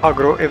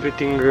aggro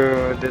everything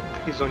that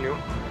is on you,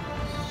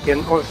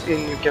 and also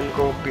you can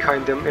go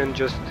behind them and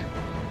just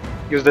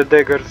use the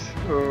daggers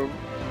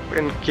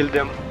and kill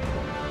them,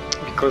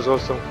 because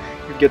also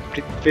you get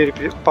very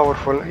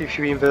powerful if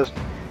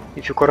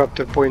you corrupt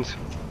your points.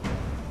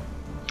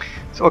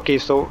 So, okay,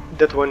 so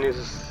that one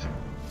is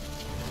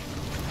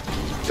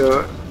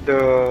the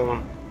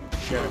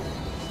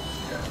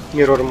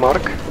mirror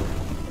mark,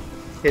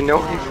 and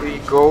now if we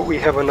go, we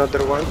have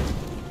another one,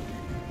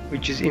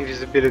 which is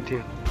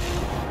invisibility.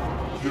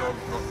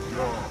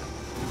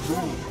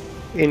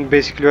 And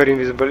basically you are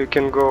invisible. You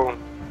can go,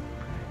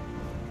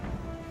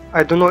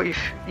 I don't know if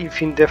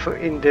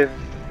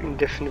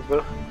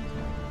indefinable.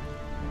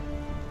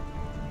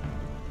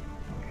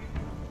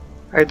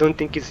 I don't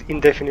think it's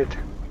indefinite,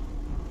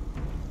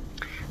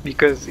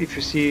 because if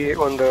you see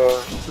on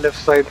the left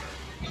side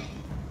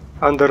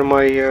under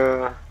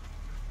my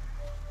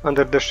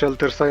under the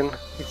shelter sign,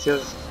 it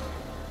says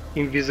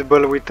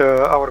invisible with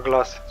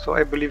hourglass, so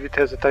I believe it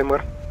has a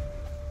timer.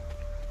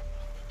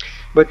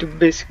 But you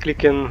basically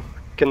can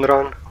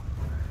run,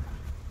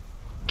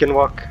 can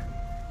walk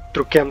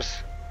through camps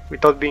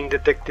without being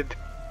detected.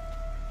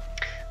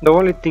 The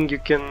only thing you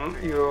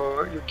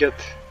get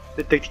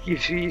detected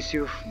is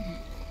you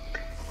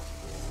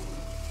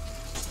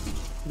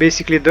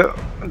basically the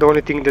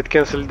only thing that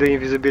cancels the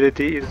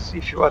invisibility is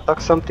if you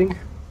attack something,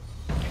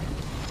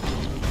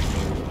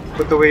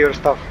 put away your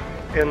stuff,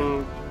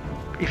 and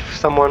if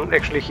someone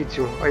actually hits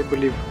you, I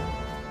believe.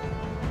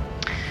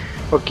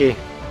 Okay,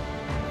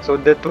 so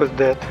that was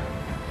that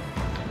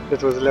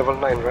was level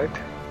 9, right?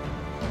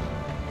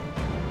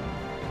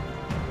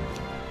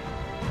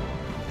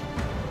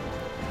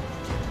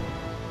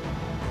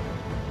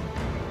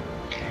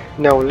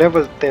 Now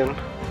level 10,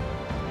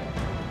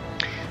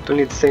 to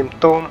need the same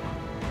tome,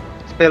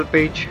 spell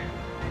page.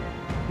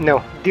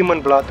 Now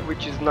demon blood,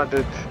 which is not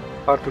that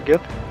hard to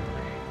get,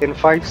 and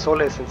 5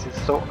 soul essences.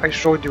 So I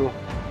showed you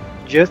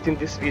just in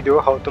this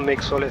video how to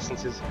make soul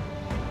essences.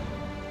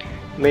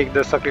 Make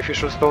the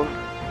sacrificial stone,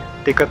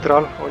 take a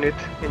trowel on it,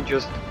 and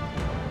just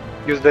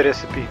use the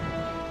recipe.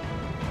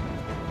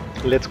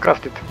 Let's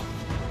craft it.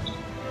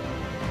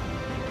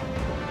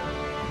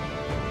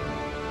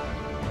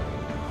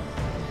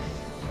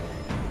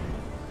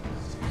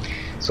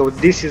 So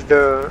this is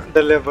the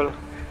level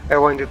I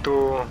wanted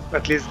to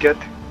at least get,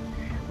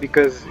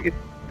 because it,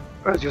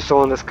 as you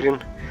saw on the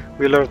screen,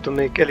 we learned to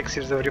make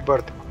elixirs of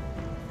rebirth.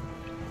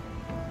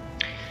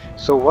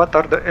 So what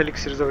are the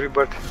elixirs of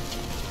rebirth?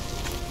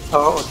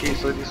 Oh, okay,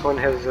 so this one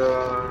has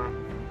a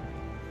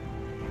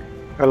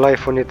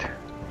life on it.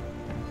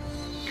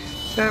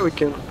 Yeah, we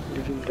can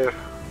leave him there.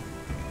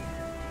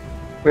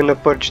 When a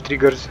purge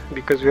triggers,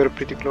 because we are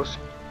pretty close,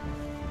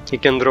 he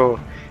can draw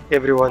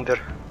everyone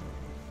there.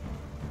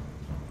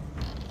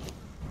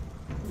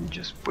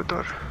 Just put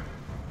our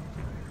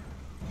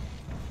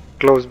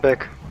close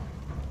back.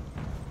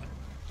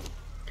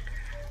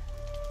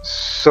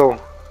 So,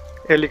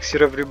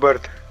 Elixir of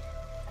Rebirth.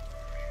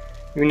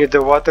 You need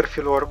a water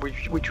fill orb,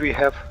 which we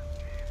have.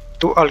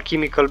 2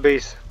 alchemical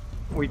base,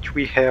 which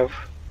we have.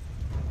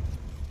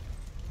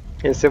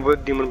 And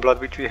 7 demon blood,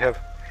 which we have.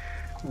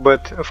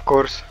 But of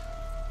course,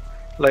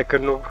 like a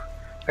noob,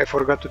 I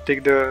forgot to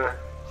take the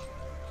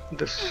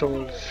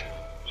souls.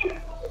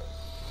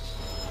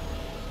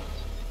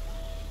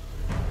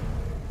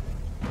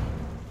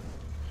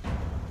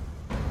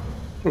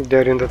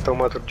 They're in the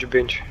thaumaturgy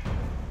bench.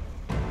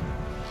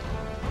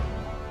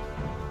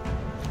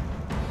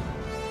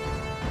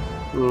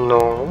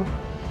 No.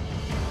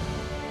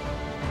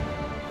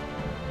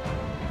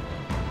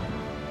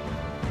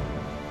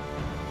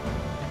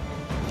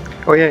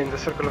 Oh yeah, in the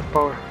circle of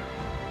power.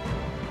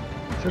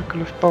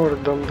 Circle of power,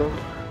 dum-dum.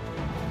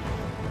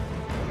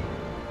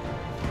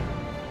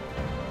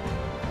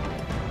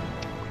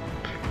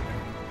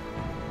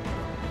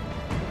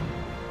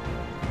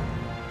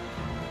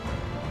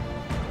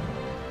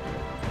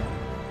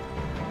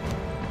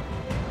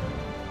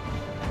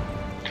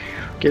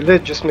 Okay,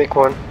 let's just make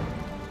one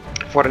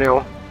for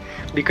now,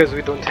 because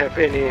we don't have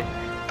any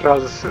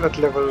trials at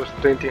level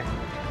 20.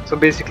 So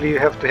basically you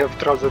have to have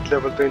trials at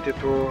level 20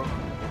 to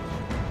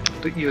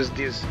use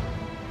these.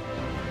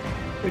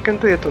 We can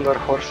do it on our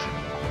horse.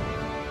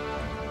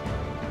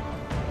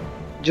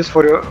 Just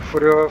so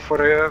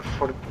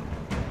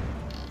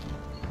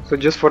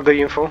just for the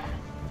info,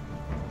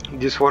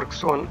 this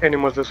works on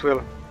animals as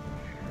well.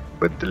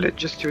 But let's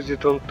just use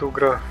it on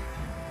Tugra.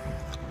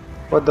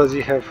 What does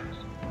he have?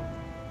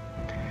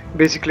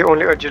 Basically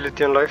only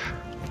agility and life.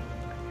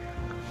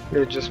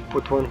 Let's just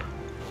put one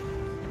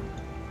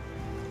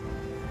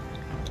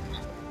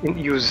in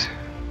use.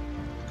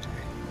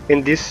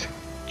 And this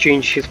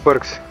changed his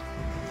perks.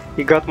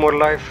 He got more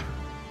life,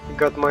 he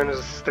got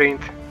minus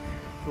strength.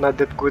 Not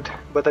that good,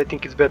 but I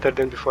think it's better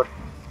than before.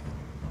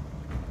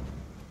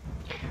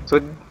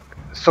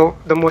 So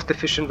the most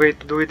efficient way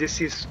to do this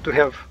is to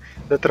have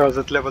the trials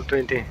at level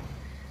 20.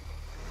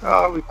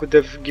 We could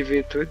have given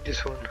it to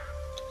this one,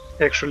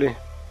 actually.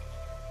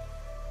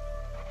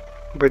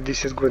 But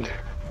this is good.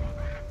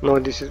 No,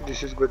 this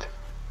is good.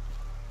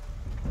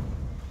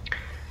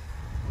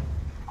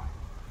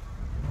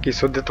 Okay,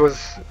 so that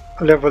was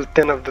level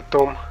 10 of the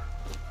tome.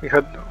 We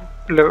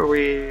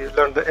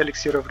learned the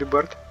Elixir of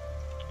Rebirth.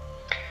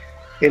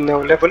 And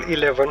now level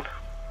 11,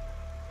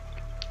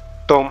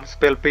 tome,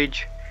 spell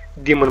page,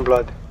 demon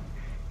blood.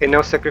 And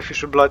now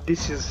sacrificial blood.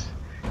 This is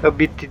a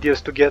bit tedious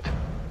to get,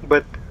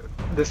 but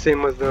the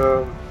same as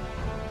the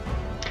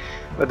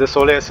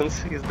soul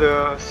essence is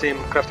the same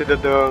crafted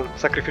at the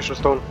sacrificial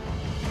stone.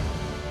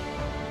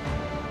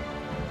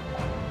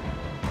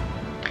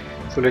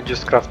 So let's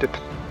just craft it.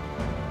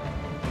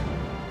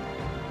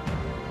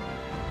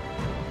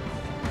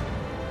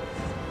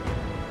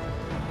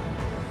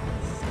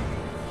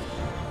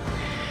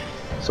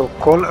 So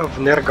Call of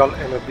Nergal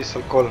and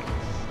Abyssal Call.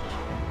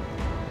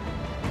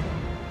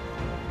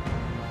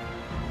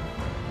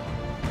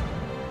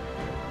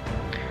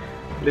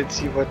 Let's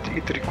see what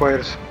it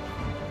requires.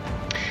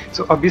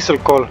 So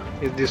Abyssal Call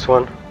is this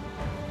one.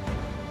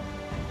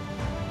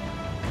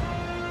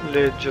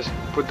 Let's just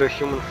put the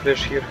human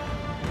flesh here.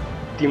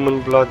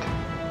 Demon blood.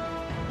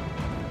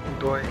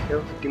 Do I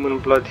have demon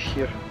blood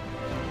here?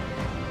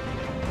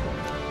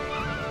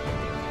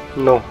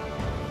 No.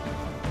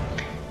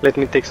 Let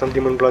me take some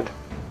demon blood.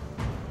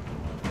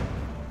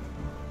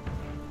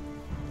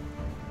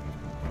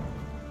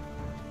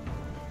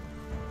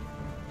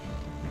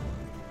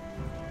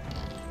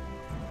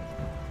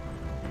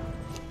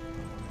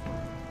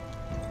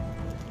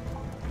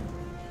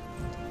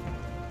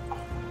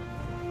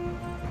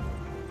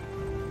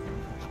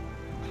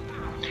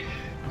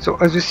 So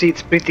as you see,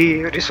 it's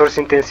pretty resource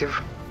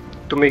intensive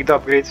to make the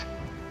upgrades,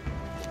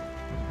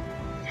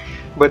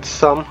 but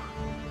some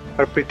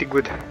are pretty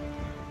good.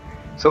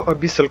 So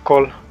Abyssal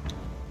Call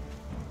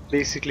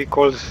basically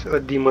calls a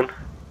demon.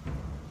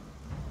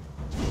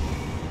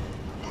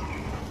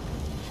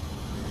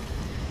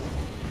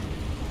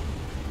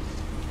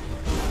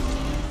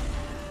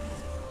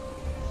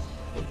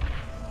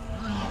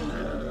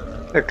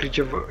 A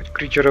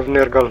creature of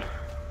Nergal.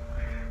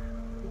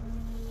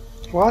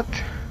 What?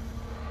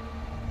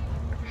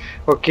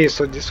 Okay,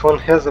 so this one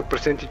has a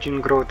percentage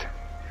in growth.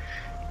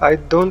 I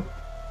don't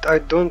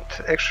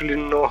actually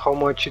know how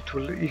much it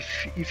will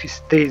if he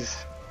stays.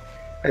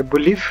 I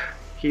believe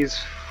he is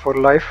for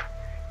life.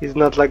 He's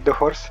not like the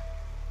horse.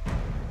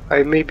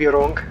 I may be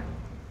wrong,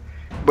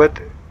 but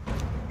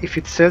if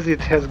it says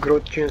it has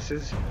growth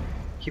chances,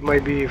 he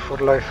might be for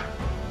life.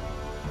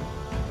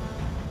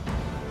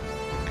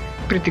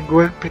 Pretty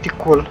good, pretty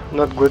cool.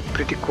 Not good,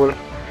 pretty cool,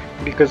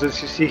 because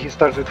as you see, he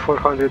starts with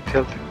 400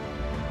 health.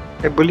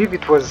 I believe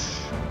it was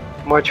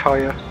much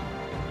higher.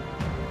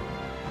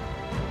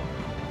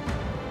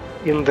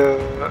 in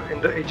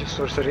the Age of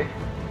Sorcery.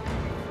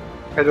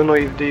 I don't know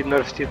if they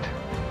nerfed it.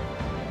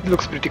 It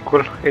looks pretty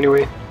cool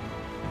anyway.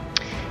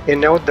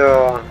 And now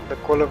the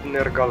Call of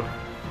Nergal.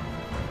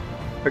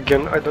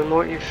 Again, I don't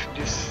know if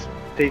this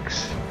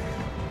takes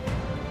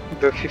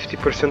the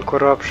 50%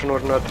 corruption or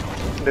not.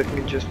 Let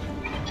me just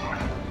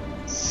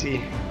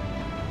see.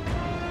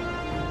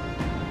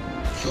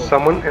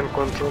 Summon and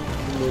control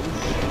demons.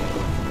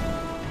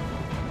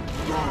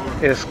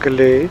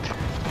 Escalate.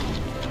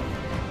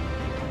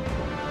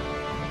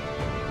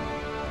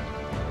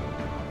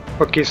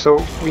 Okay, so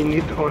we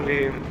need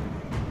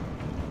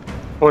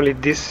only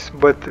this,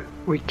 but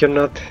we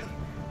cannot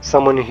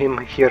summon him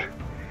here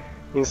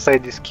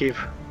inside this cave.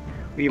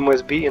 We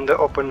must be in the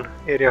open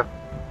area.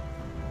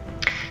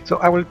 So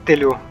I will tell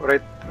you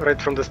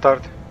right from the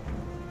start,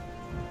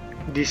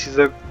 this is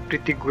a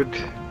pretty good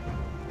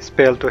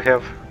spell to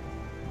have.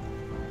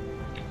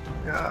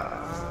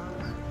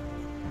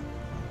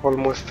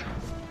 Almost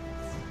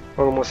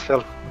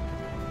fell.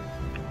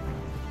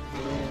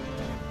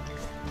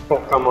 Oh,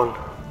 come on,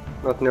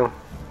 not now.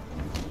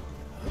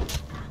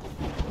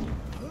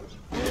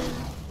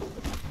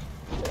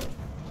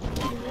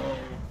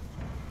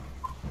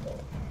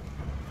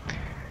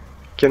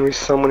 Can we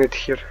summon it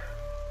here?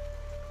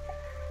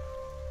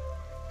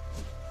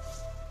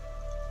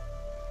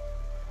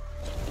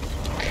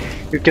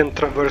 You can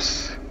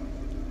traverse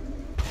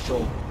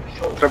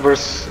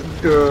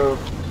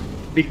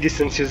big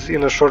distances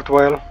in a short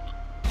while,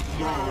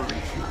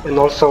 and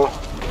also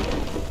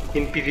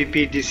in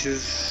PvP this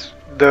is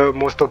the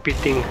most OP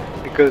thing,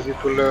 because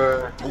it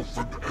will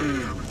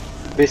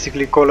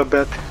basically call a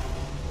bat,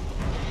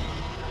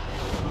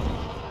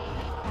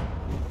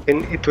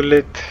 and it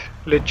will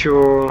let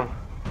you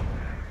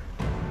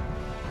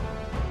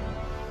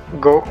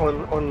go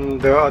on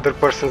the other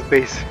person's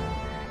base,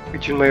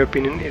 which in my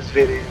opinion is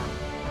very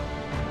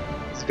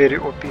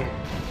OP.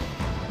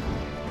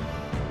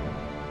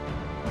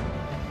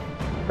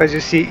 As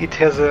you see, it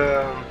has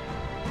a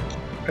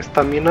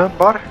stamina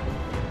bar.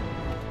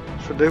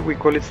 Should we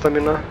call it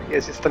stamina?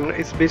 Yes, it's stamina.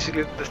 It's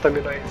basically the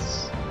stamina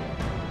is.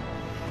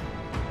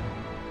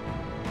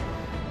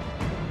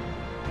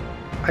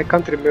 I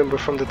can't remember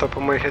from the top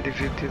of my head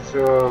if it is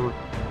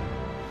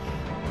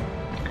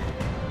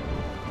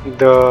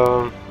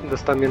the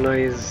stamina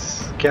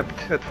is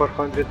capped at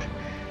 400.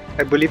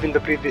 I believe in the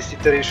previous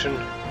iteration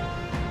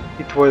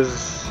it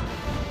was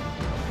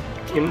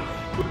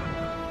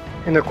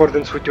in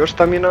accordance with your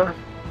stamina,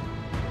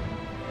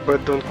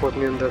 but don't quote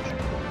me on that.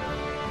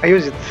 I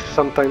use it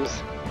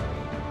sometimes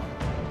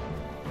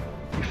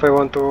if I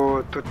want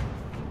to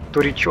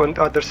reach on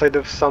the other side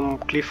of some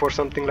cliff or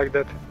something like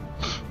that.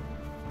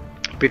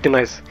 Pretty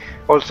nice.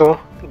 Also,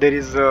 there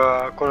is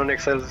a Conan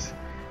Exiles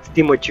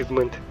Steam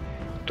achievement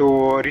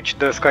to reach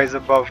the skies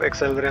above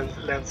Exile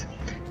lands,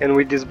 and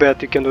with this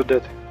bat you can do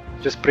that.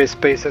 Just press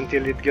space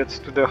until it gets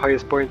to the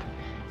highest point,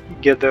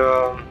 get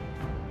the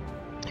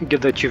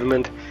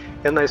achievement.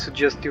 And I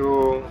suggest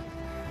you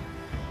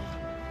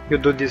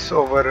do this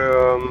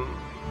over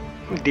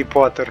deep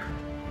water,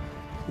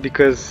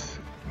 because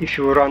if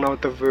you run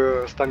out of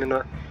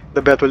stamina,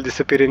 the bat will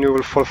disappear and you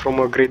will fall from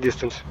a great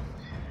distance.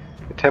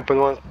 It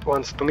happened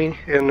once to me,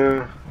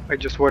 and I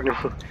just warn you.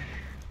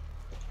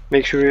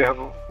 Make sure you have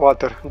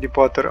water, deep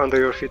water under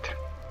your feet.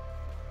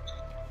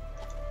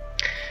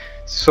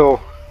 So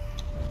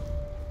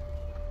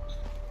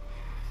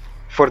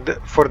for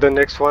the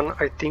next one,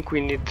 I think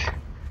we need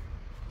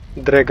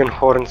dragon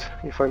horns,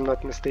 if I'm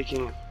not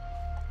mistaken.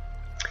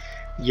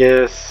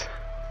 Yes,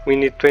 we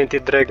need 20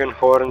 dragon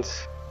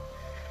horns.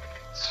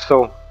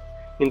 So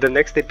in the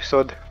next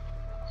episode,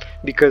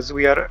 because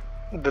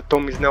the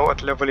tome is now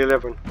at level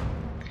 11,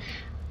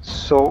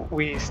 so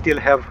we still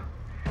have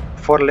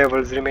 4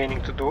 levels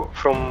remaining to do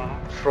from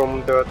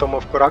the Tome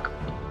of Kurak.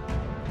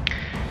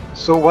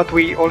 So what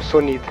we also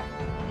need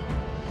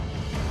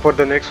for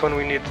the next one,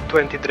 we need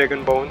 20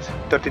 dragon bones,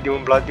 30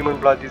 demon blood. Demon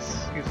blood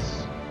is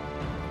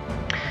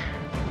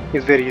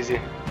very easy.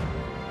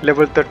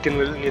 Level 13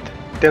 will need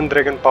 10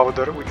 dragon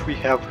powder, which we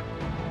have,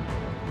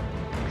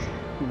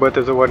 but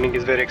as a warning,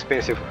 is very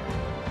expensive.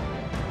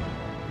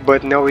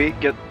 But now we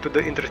get to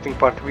the interesting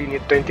part. We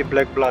need 20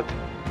 black blood.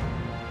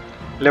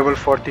 Level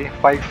 40,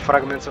 5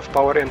 fragments of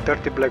power and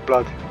 30 black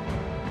blood.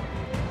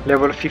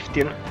 Level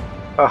 15,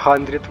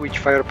 100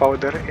 witchfire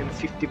powder and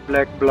 50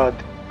 black blood.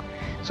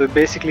 So we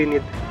basically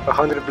need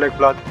 100 black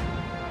blood,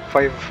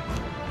 5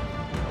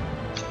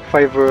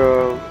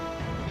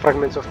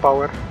 fragments of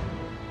power,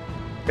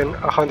 and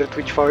 100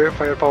 witchfire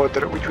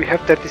powder, which we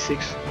have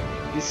 36.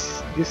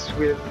 This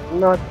will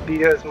not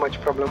be as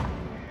much problem.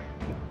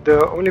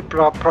 The only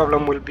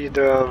problem will be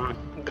the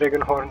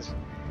dragon horns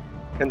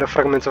and the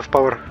fragments of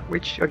power,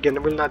 which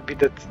again will not be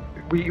that.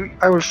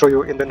 I will show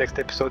you in the next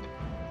episode.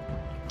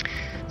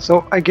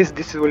 So I guess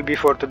this will be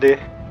for today.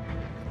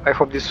 I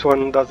hope this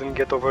one doesn't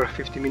get over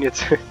 50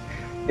 minutes.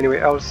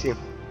 Anyway, I'll see,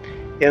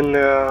 and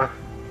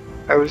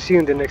I will see you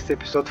in the next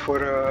episode for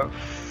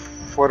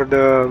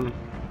the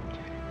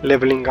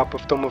leveling up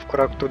of Tome of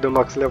Kurak to the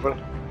max level,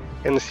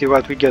 and see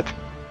what we get.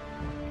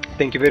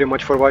 Thank you very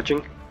much for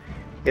watching,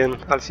 and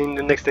I'll see you in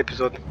the next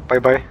episode. Bye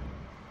bye.